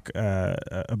talk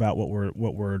about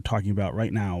what we're talking about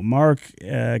right now. Mark,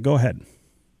 go ahead.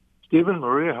 Stephen,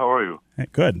 Maria, how are you?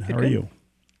 Good. How are you?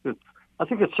 Good. I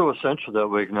think it's so essential that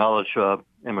we acknowledge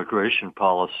immigration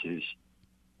policies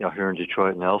here in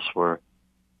Detroit and elsewhere,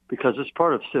 because it's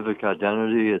part of civic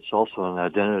identity. It's also an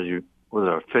identity with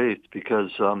our faith,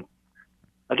 because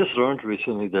I just learned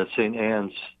recently that St.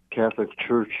 Anne's Catholic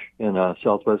Church in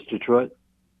southwest Detroit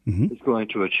is going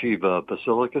to achieve a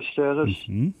basilica status.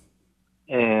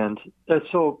 And that's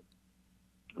so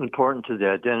important to the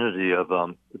identity of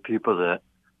the people that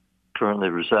currently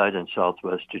reside in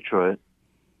southwest Detroit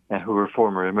and who are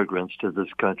former immigrants to this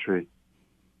country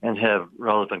and have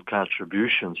relevant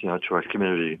contributions, to our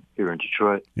community here in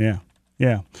Detroit. Yeah.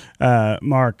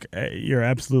 Mark, you're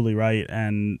absolutely right.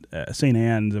 And St.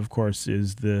 Anne's, of course,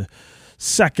 is the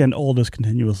second oldest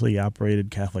continuously operated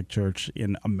Catholic church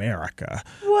in America.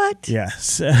 What?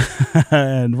 Yes.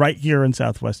 And right here in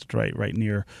southwest Detroit, right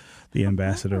near the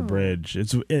Ambassador Bridge.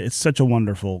 It's such a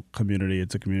wonderful community.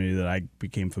 It's a community that I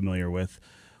became familiar with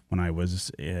when I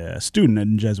was a student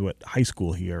in Jesuit high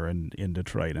school here in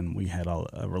Detroit, and we had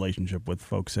a relationship with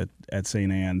folks at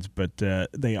St. Anne's, but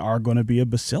they are going to be a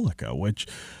basilica, which,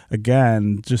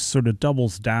 again, just sort of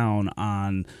doubles down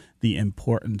on the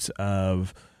importance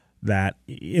of that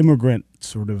immigrant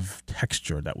sort of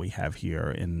texture that we have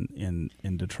here in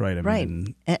Detroit. I Right.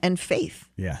 mean, And faith.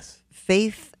 yes.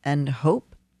 Faith and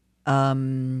hope.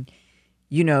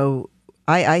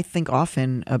 I think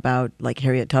often about like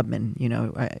Harriet Tubman.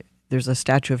 There's a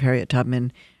statue of Harriet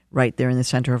Tubman right there in the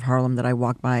center of Harlem that I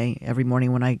walk by every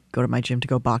morning when I go to my gym to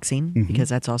go boxing, because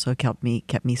that's also kept me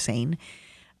sane.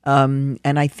 And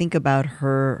I think about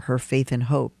her faith and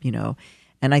hope,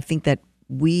 and I think that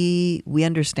we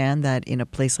understand that in a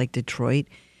place like Detroit,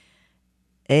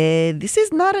 this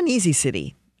is not an easy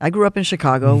city. I grew up in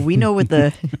Chicago. We know what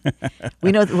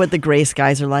the gray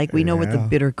skies are like. We know what the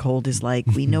bitter cold is like.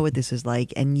 We know what this is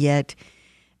like. And yet,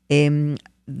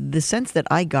 the sense that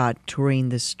I got touring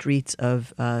the streets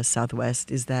of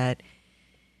Southwest is that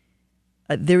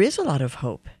there is a lot of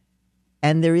hope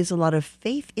and there is a lot of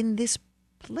faith in this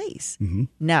place.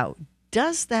 Now,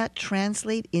 does that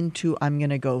translate into I'm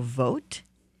going to go vote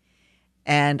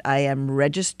and I am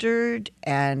registered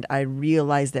and I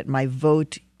realize that my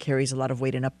vote carries a lot of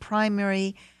weight in a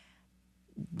primary?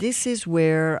 This is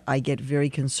where I get very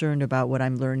concerned about what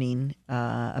I'm learning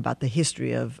about the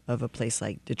history of a place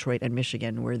like Detroit and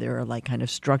Michigan, where there are like kind of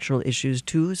structural issues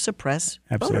to suppress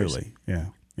Absolutely. voters.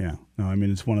 Yeah. No, I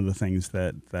mean, it's one of the things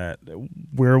that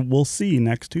we'll see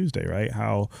next Tuesday, right?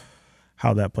 How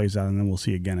that plays out, and then we'll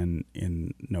see again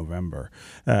in November.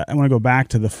 I want to go back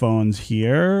to the phones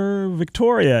here.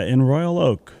 Victoria in Royal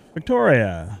Oak.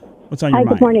 Victoria, what's on your mind?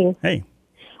 Hi, good morning. Hey.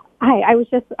 Hi, I was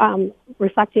just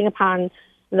reflecting upon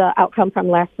the outcome from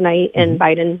last night and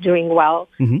Biden doing well.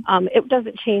 It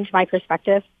doesn't change my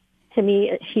perspective. To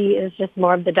me, he is just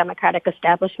more of the Democratic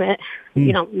establishment.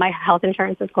 My health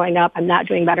insurance is going up. I'm not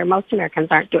doing better. Most Americans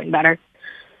aren't doing better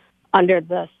under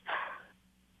this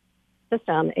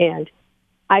system, and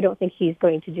I don't think he's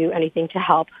going to do anything to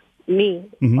help me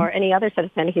or any other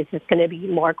citizen. He's just going to be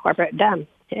more corporate Dem,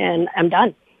 and I'm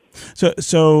done.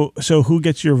 So who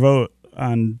gets your vote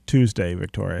on Tuesday,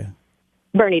 Victoria?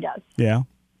 Bernie does. Yeah.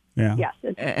 Yes.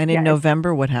 And in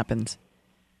November, what happens?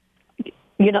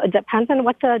 It depends on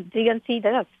what the DNC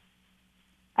does.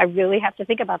 I really have to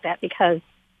think about that because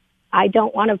I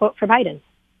don't want to vote for Biden.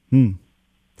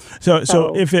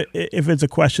 So if it's a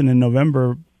question in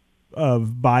November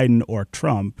of Biden or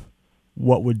Trump,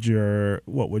 what would your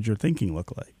thinking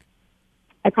look like?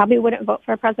 I probably wouldn't vote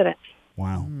for a president.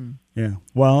 Wow. Yeah.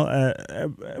 Well,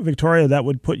 Victoria, that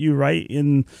would put you right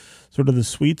in sort of the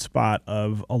sweet spot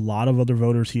of a lot of other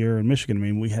voters here in Michigan. I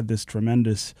mean, we had this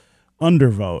tremendous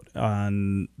undervote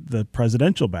on the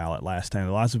presidential ballot last time.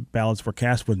 Lots of ballots were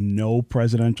cast with no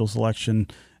presidential selection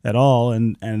at all.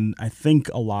 And I think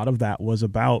a lot of that was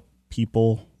about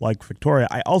people like Victoria.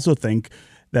 I also think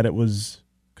that it was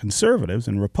conservatives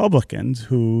and Republicans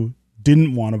who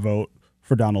didn't want to vote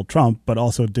for Donald Trump, but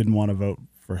also didn't want to vote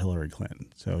for Hillary Clinton.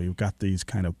 So you've got these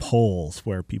kind of polls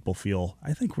where people feel,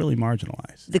 I think, really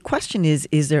marginalized. The question is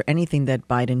there anything that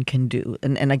Biden can do?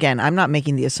 And again, I'm not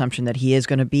making the assumption that he is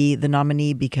going to be the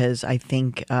nominee because I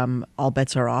think all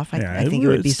bets are off. I think it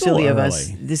would be silly of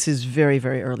us. This is very,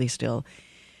 very early still.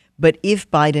 But if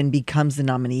Biden becomes the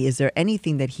nominee, is there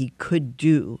anything that he could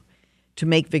do to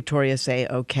make Victoria say,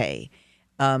 okay,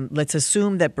 let's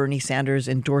assume that Bernie Sanders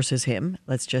endorses him.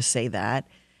 Let's just say that.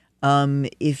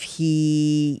 If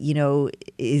he,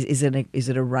 is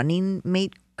it a running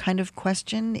mate kind of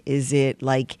question? Is it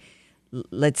like,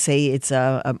 let's say it's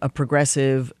a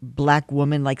progressive black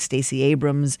woman like Stacey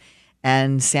Abrams,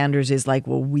 and Sanders is like,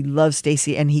 well, we love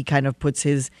Stacey, and he kind of puts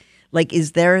his, like,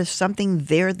 is there something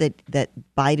there that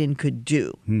Biden could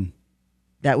do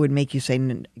that would make you say,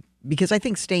 because I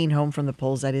think staying home from the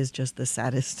polls, that is just the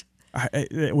saddest.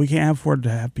 We can't afford to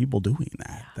have people doing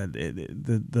that.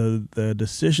 The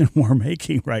decision we're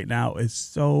making right now is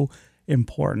so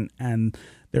important, and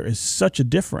there is such a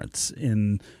difference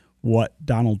in what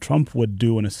Donald Trump would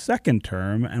do in a second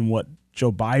term and what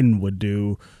Joe Biden would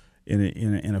do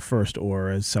in a first, or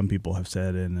as some people have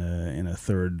said, in a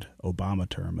third Obama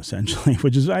term, essentially,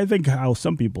 which is, I think, how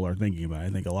some people are thinking about it. I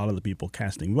think a lot of the people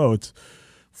casting votes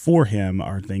for him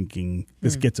are thinking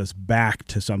this gets us back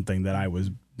to something that I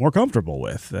was more comfortable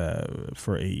with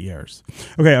for 8 years.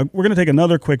 Okay, we're going to take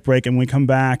another quick break, and when we come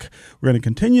back, we're going to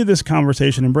continue this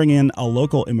conversation and bring in a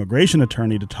local immigration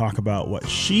attorney to talk about what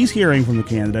she's hearing from the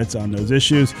candidates on those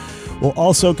issues. We'll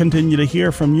also continue to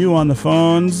hear from you on the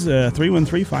phones.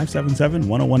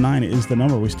 313-577-1019 is the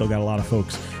number. We still got a lot of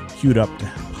folks queued up to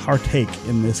partake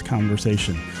in this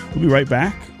conversation. We'll be right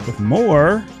back with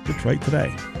more Detroit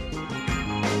Today.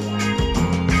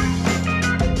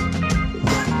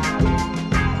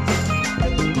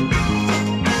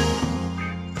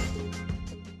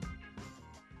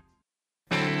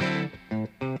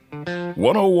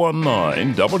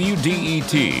 .1019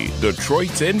 WDET,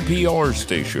 Detroit's NPR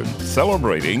station,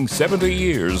 celebrating 70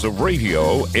 years of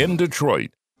radio in Detroit.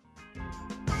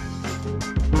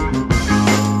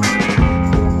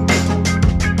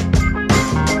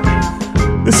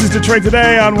 This is Detroit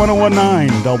Today on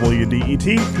 1019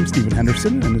 WDET. I'm Stephen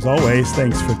Henderson, and as always,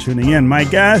 thanks for tuning in. My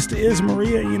guest is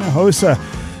Maria Hinojosa.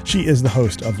 She is the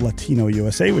host of Latino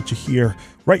USA, which you hear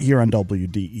right here on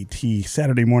WDET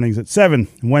Saturday mornings at 7,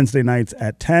 Wednesday nights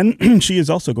at 10. She is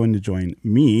also going to join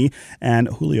me and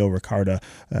Julio Ricardo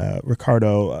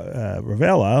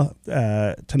Ravela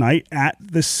tonight at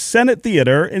the Senate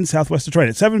Theater in Southwest Detroit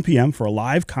at 7 p.m. for a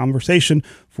live conversation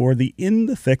for the In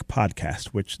the Thick podcast,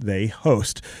 which they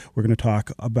host. We're going to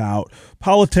talk about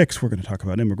politics. We're going to talk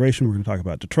about immigration. We're going to talk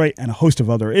about Detroit and a host of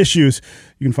other issues.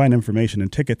 You can find information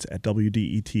and tickets at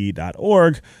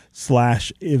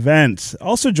wdet.org/events.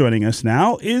 Also joining us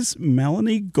now is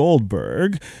Melanie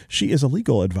Goldberg. She is a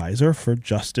legal advisor for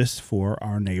Justice for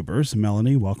Our Neighbors.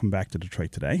 Melanie, welcome back to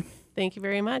Detroit Today. Thank you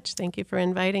very much. Thank you for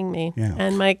inviting me. Yeah.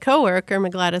 And my coworker,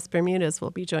 Gladys Bermudez,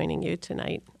 will be joining you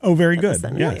tonight. Oh, very good.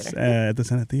 Yes, at the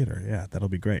Senate Theater. Yeah, that'll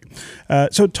be great.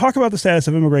 So talk about the status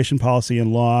of immigration policy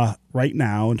and law right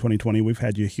now in 2020. We've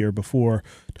had you here before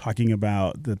talking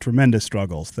about the tremendous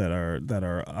struggles that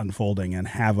are unfolding and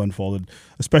have unfolded,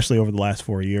 especially over the last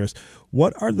 4 years.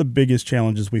 What are the biggest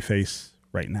challenges we face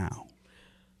right now?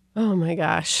 Oh my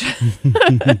gosh.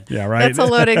 Yeah, right. That's a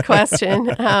loaded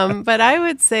question. But I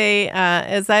would say,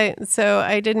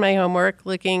 I did my homework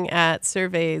looking at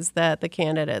surveys that the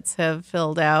candidates have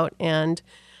filled out, and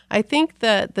I think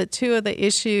that the two of the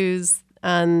issues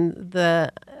on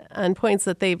points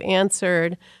that they've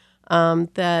answered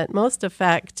that most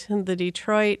affect the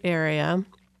Detroit area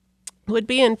would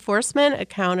be enforcement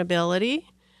accountability,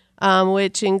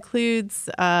 which includes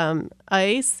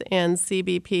ICE and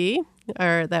CBP.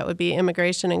 Or that would be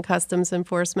Immigration and Customs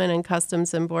Enforcement and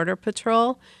Customs and Border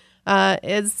Patrol.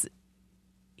 As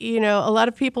you know, a lot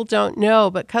of people don't know,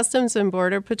 but Customs and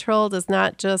Border Patrol does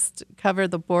not just cover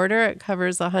the border. It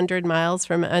covers 100 miles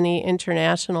from any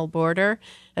international border.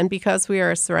 And because we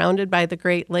are surrounded by the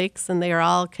Great Lakes and they are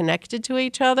all connected to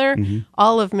each other,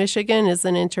 all of Michigan is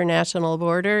an international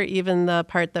border, even the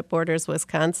part that borders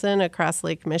Wisconsin across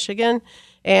Lake Michigan.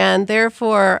 And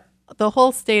therefore, the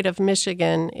whole state of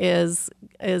Michigan is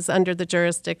under the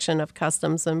jurisdiction of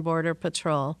Customs and Border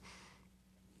Patrol.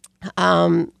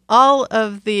 All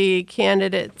of the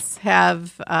candidates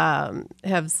have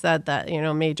said that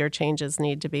major changes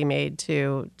need to be made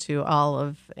to all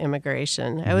of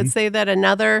immigration. I would say that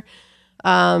another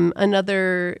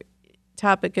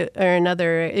topic or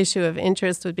another issue of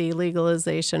interest would be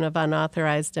legalization of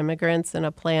unauthorized immigrants and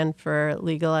a plan for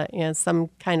some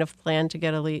kind of plan to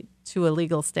get to a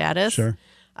legal status. Sure.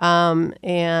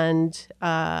 And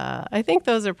I think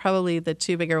those are probably the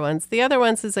two bigger ones. The other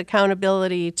ones is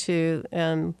accountability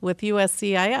with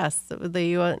USCIS, the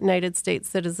United States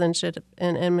Citizenship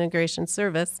and Immigration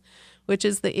Service, which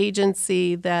is the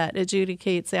agency that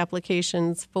adjudicates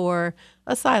applications for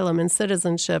asylum and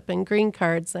citizenship and green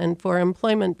cards and for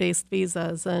employment-based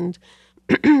visas and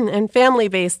and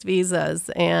family-based visas.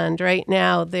 And right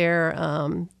now, their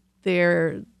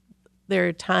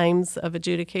times of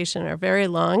adjudication are very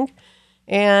long,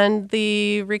 and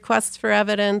the requests for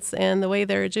evidence and the way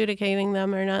they're adjudicating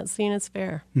them are not seen as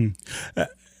fair.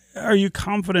 Are you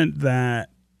confident that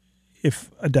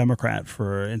if a Democrat,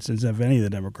 for instance, if any of the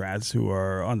Democrats who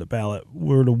are on the ballot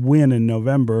were to win in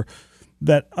November,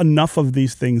 that enough of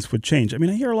these things would change. I mean,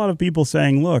 I hear a lot of people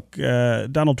saying, look,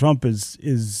 Donald Trump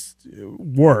is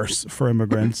worse for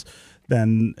immigrants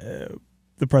than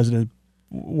the president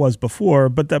was before,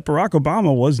 but that Barack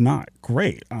Obama was not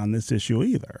great on this issue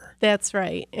either. That's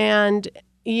right. And,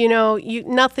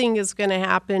 nothing is going to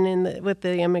happen with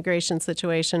the immigration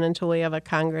situation until we have a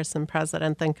Congress and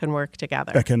president that can work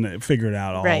together. That can figure it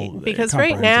out all right. Because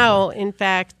right now, in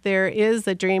fact, there is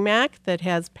a DREAM Act that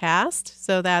has passed.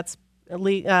 So that's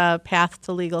a path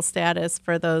to legal status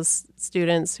for those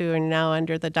students who are now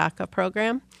under the DACA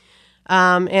program.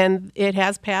 And it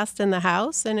has passed in the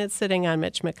House, and it's sitting on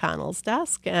Mitch McConnell's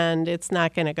desk, and it's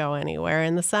not going to go anywhere.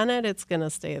 In the Senate, it's going to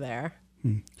stay there.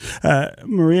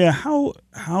 Maria,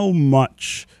 how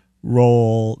much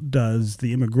role does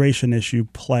the immigration issue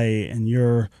play in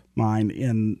your mind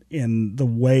in the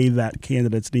way that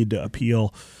candidates need to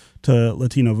appeal to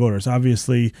Latino voters?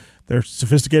 Obviously, they're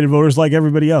sophisticated voters like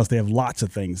everybody else. They have lots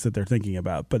of things that they're thinking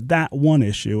about. But that one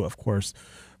issue, of course,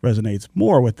 resonates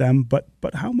more with them. But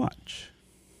how much?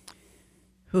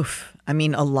 Oof. I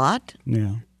mean, a lot.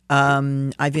 Yeah.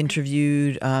 I've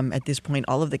interviewed, at this point,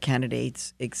 all of the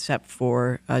candidates except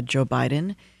for Joe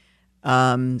Biden.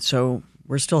 So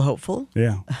we're still hopeful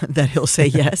that he'll say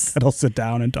yes. That he'll sit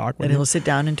down and talk with That he'll sit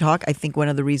down and talk. I think one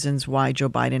of the reasons why Joe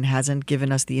Biden hasn't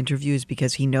given us the interview is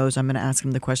because he knows I'm going to ask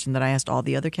him the question that I asked all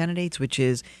the other candidates, which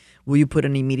is, will you put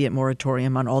an immediate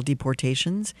moratorium on all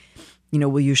deportations?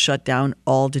 Will you shut down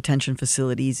all detention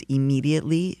facilities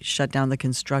immediately, shut down the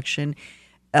construction?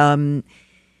 When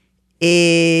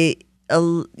I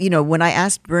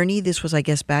asked Bernie, this was, I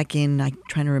guess, back in, I'm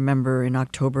trying to remember, in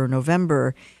October,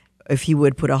 November, if he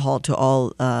would put a halt to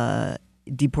all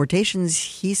deportations,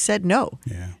 he said no.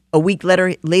 Yeah. A week later,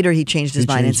 he changed his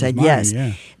mind and said yes.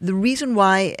 Yeah. The reason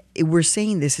why we're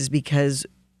saying this is because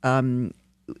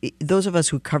those of us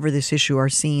who cover this issue are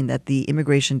seeing that the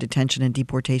immigration, detention, and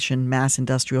deportation mass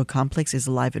industrial complex is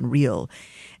alive and real.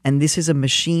 And this is a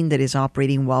machine that is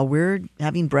operating while we're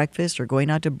having breakfast or going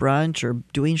out to brunch or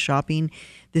doing shopping.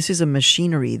 This is a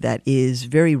machinery that is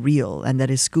very real and that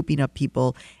is scooping up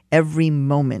people every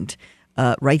moment,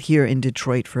 right here in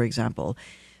Detroit, for example.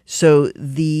 So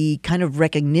the kind of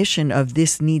recognition of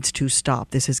this needs to stop,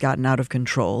 this has gotten out of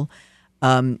control,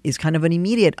 is kind of an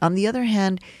immediate. On the other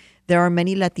hand, there are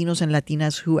many Latinos and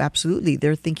Latinas who absolutely,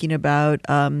 they're thinking about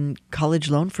college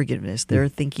loan forgiveness. They're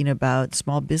thinking about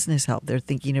small business help. They're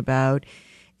thinking about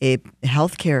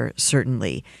healthcare,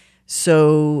 certainly.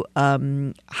 So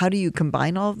how do you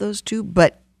combine all of those two?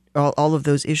 But all of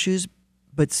those issues,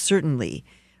 but certainly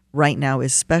right now,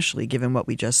 especially given what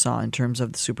we just saw in terms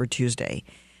of the Super Tuesday,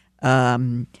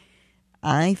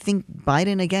 I think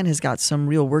Biden, again, has got some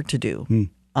real work to do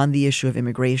on the issue of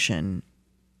immigration.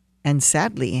 And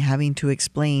sadly, having to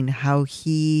explain how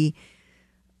he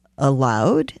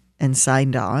allowed and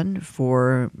signed on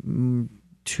for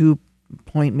 3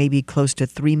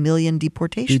 million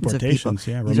deportations of people.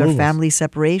 Yeah, these are family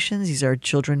separations. These are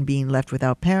children being left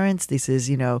without parents. This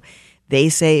is, they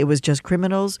say it was just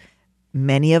criminals.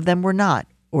 Many of them were not.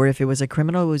 Or if it was a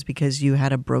criminal, it was because you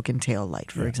had a broken tail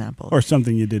light, for example. Or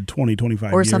something you did 20, 25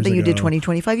 years ago. Or something you did 20,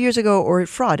 25 years ago. Or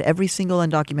fraud. Every single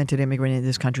undocumented immigrant in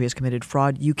this country has committed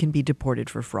fraud. You can be deported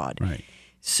for fraud. Right.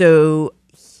 So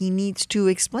he needs to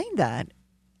explain that.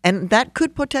 And that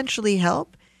could potentially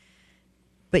help.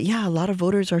 But yeah, a lot of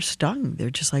voters are stung. They're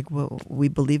just like, well, we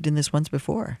believed in this once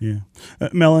before. Yeah.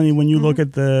 Melanie, when you look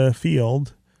at the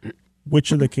field,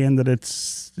 which of the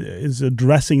candidates is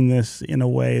addressing this in a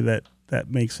way that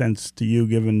makes sense to you,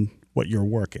 given what your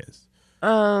work is?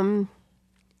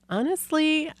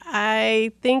 Honestly,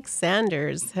 I think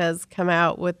Sanders has come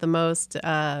out with the most,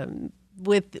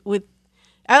 with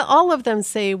all of them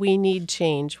say we need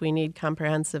change, we need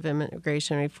comprehensive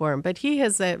immigration reform, but he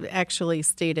has actually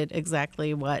stated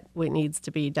exactly what needs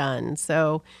to be done.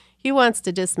 So he wants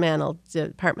to dismantle the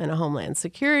Department of Homeland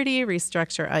Security,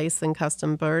 restructure ICE and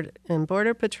Customs and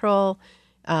Border Patrol.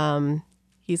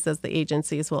 He says the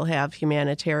agencies will have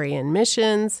humanitarian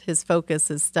missions. His focus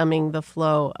is stemming the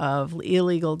flow of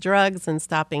illegal drugs and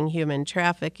stopping human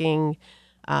trafficking,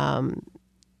 and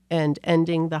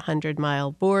ending the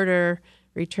 100-mile border,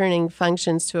 returning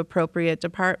functions to appropriate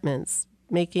departments,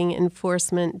 making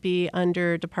enforcement be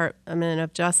under Department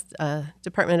of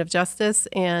Justice,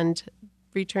 and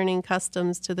returning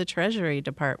customs to the Treasury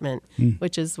Department,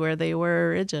 which is where they were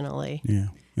originally. Yeah.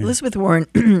 Elizabeth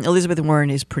Warren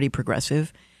is pretty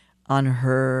progressive on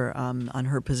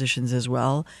her positions as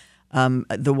well.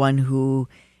 The one who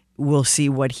will see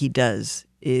what he does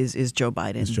is Joe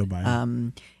Biden. It's Joe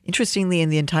Biden. Interestingly, in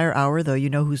the entire hour, though,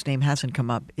 whose name hasn't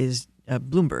come up is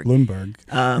Bloomberg.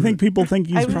 I think people think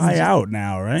he's probably out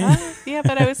now, right? Yeah,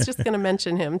 but I was just going to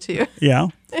mention him too. Yeah.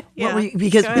 Yeah. Well,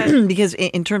 because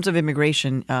in terms of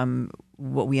immigration,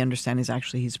 what we understand is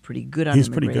actually he's pretty good on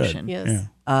immigration. Pretty good. Yes.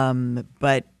 Yeah.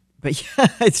 But yeah,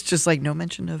 it's just like no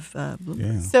mention of Bloomberg.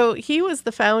 Yeah. So he was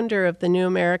the founder of the New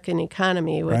American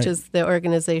Economy, which Right. is the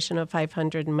organization of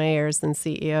 500 mayors and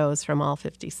CEOs from all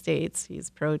 50 states. He's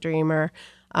pro-dreamer.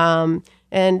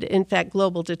 And in fact,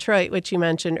 Global Detroit, which you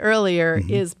mentioned earlier,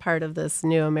 is part of this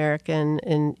New American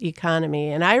Economy.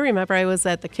 And I remember I was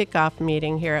at the kickoff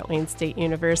meeting here at Wayne State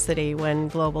University when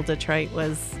Global Detroit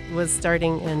was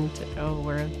starting. And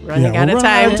we're running out of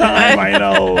time. I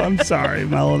know. I'm sorry,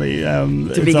 Melanie.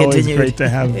 It's always great to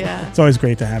have. Yeah. It's always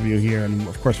great to have you here, and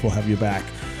of course, we'll have you back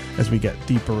as we get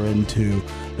deeper into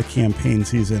the campaign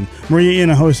season. Maria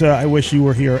Hinojosa, I wish you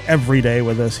were here every day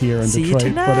with us here in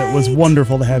Detroit, but it was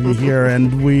wonderful to have you here,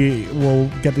 and we will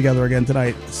get together again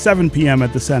tonight, 7 p.m.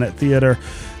 at the Senate Theater.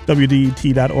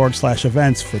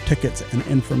 WDET.org/events for tickets and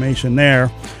information there.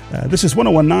 This is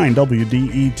 101.9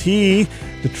 WDET,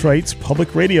 Detroit's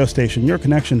public radio station, your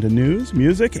connection to news,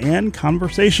 music, and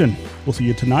conversation. We'll see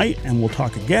you tonight, and we'll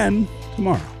talk again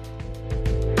tomorrow.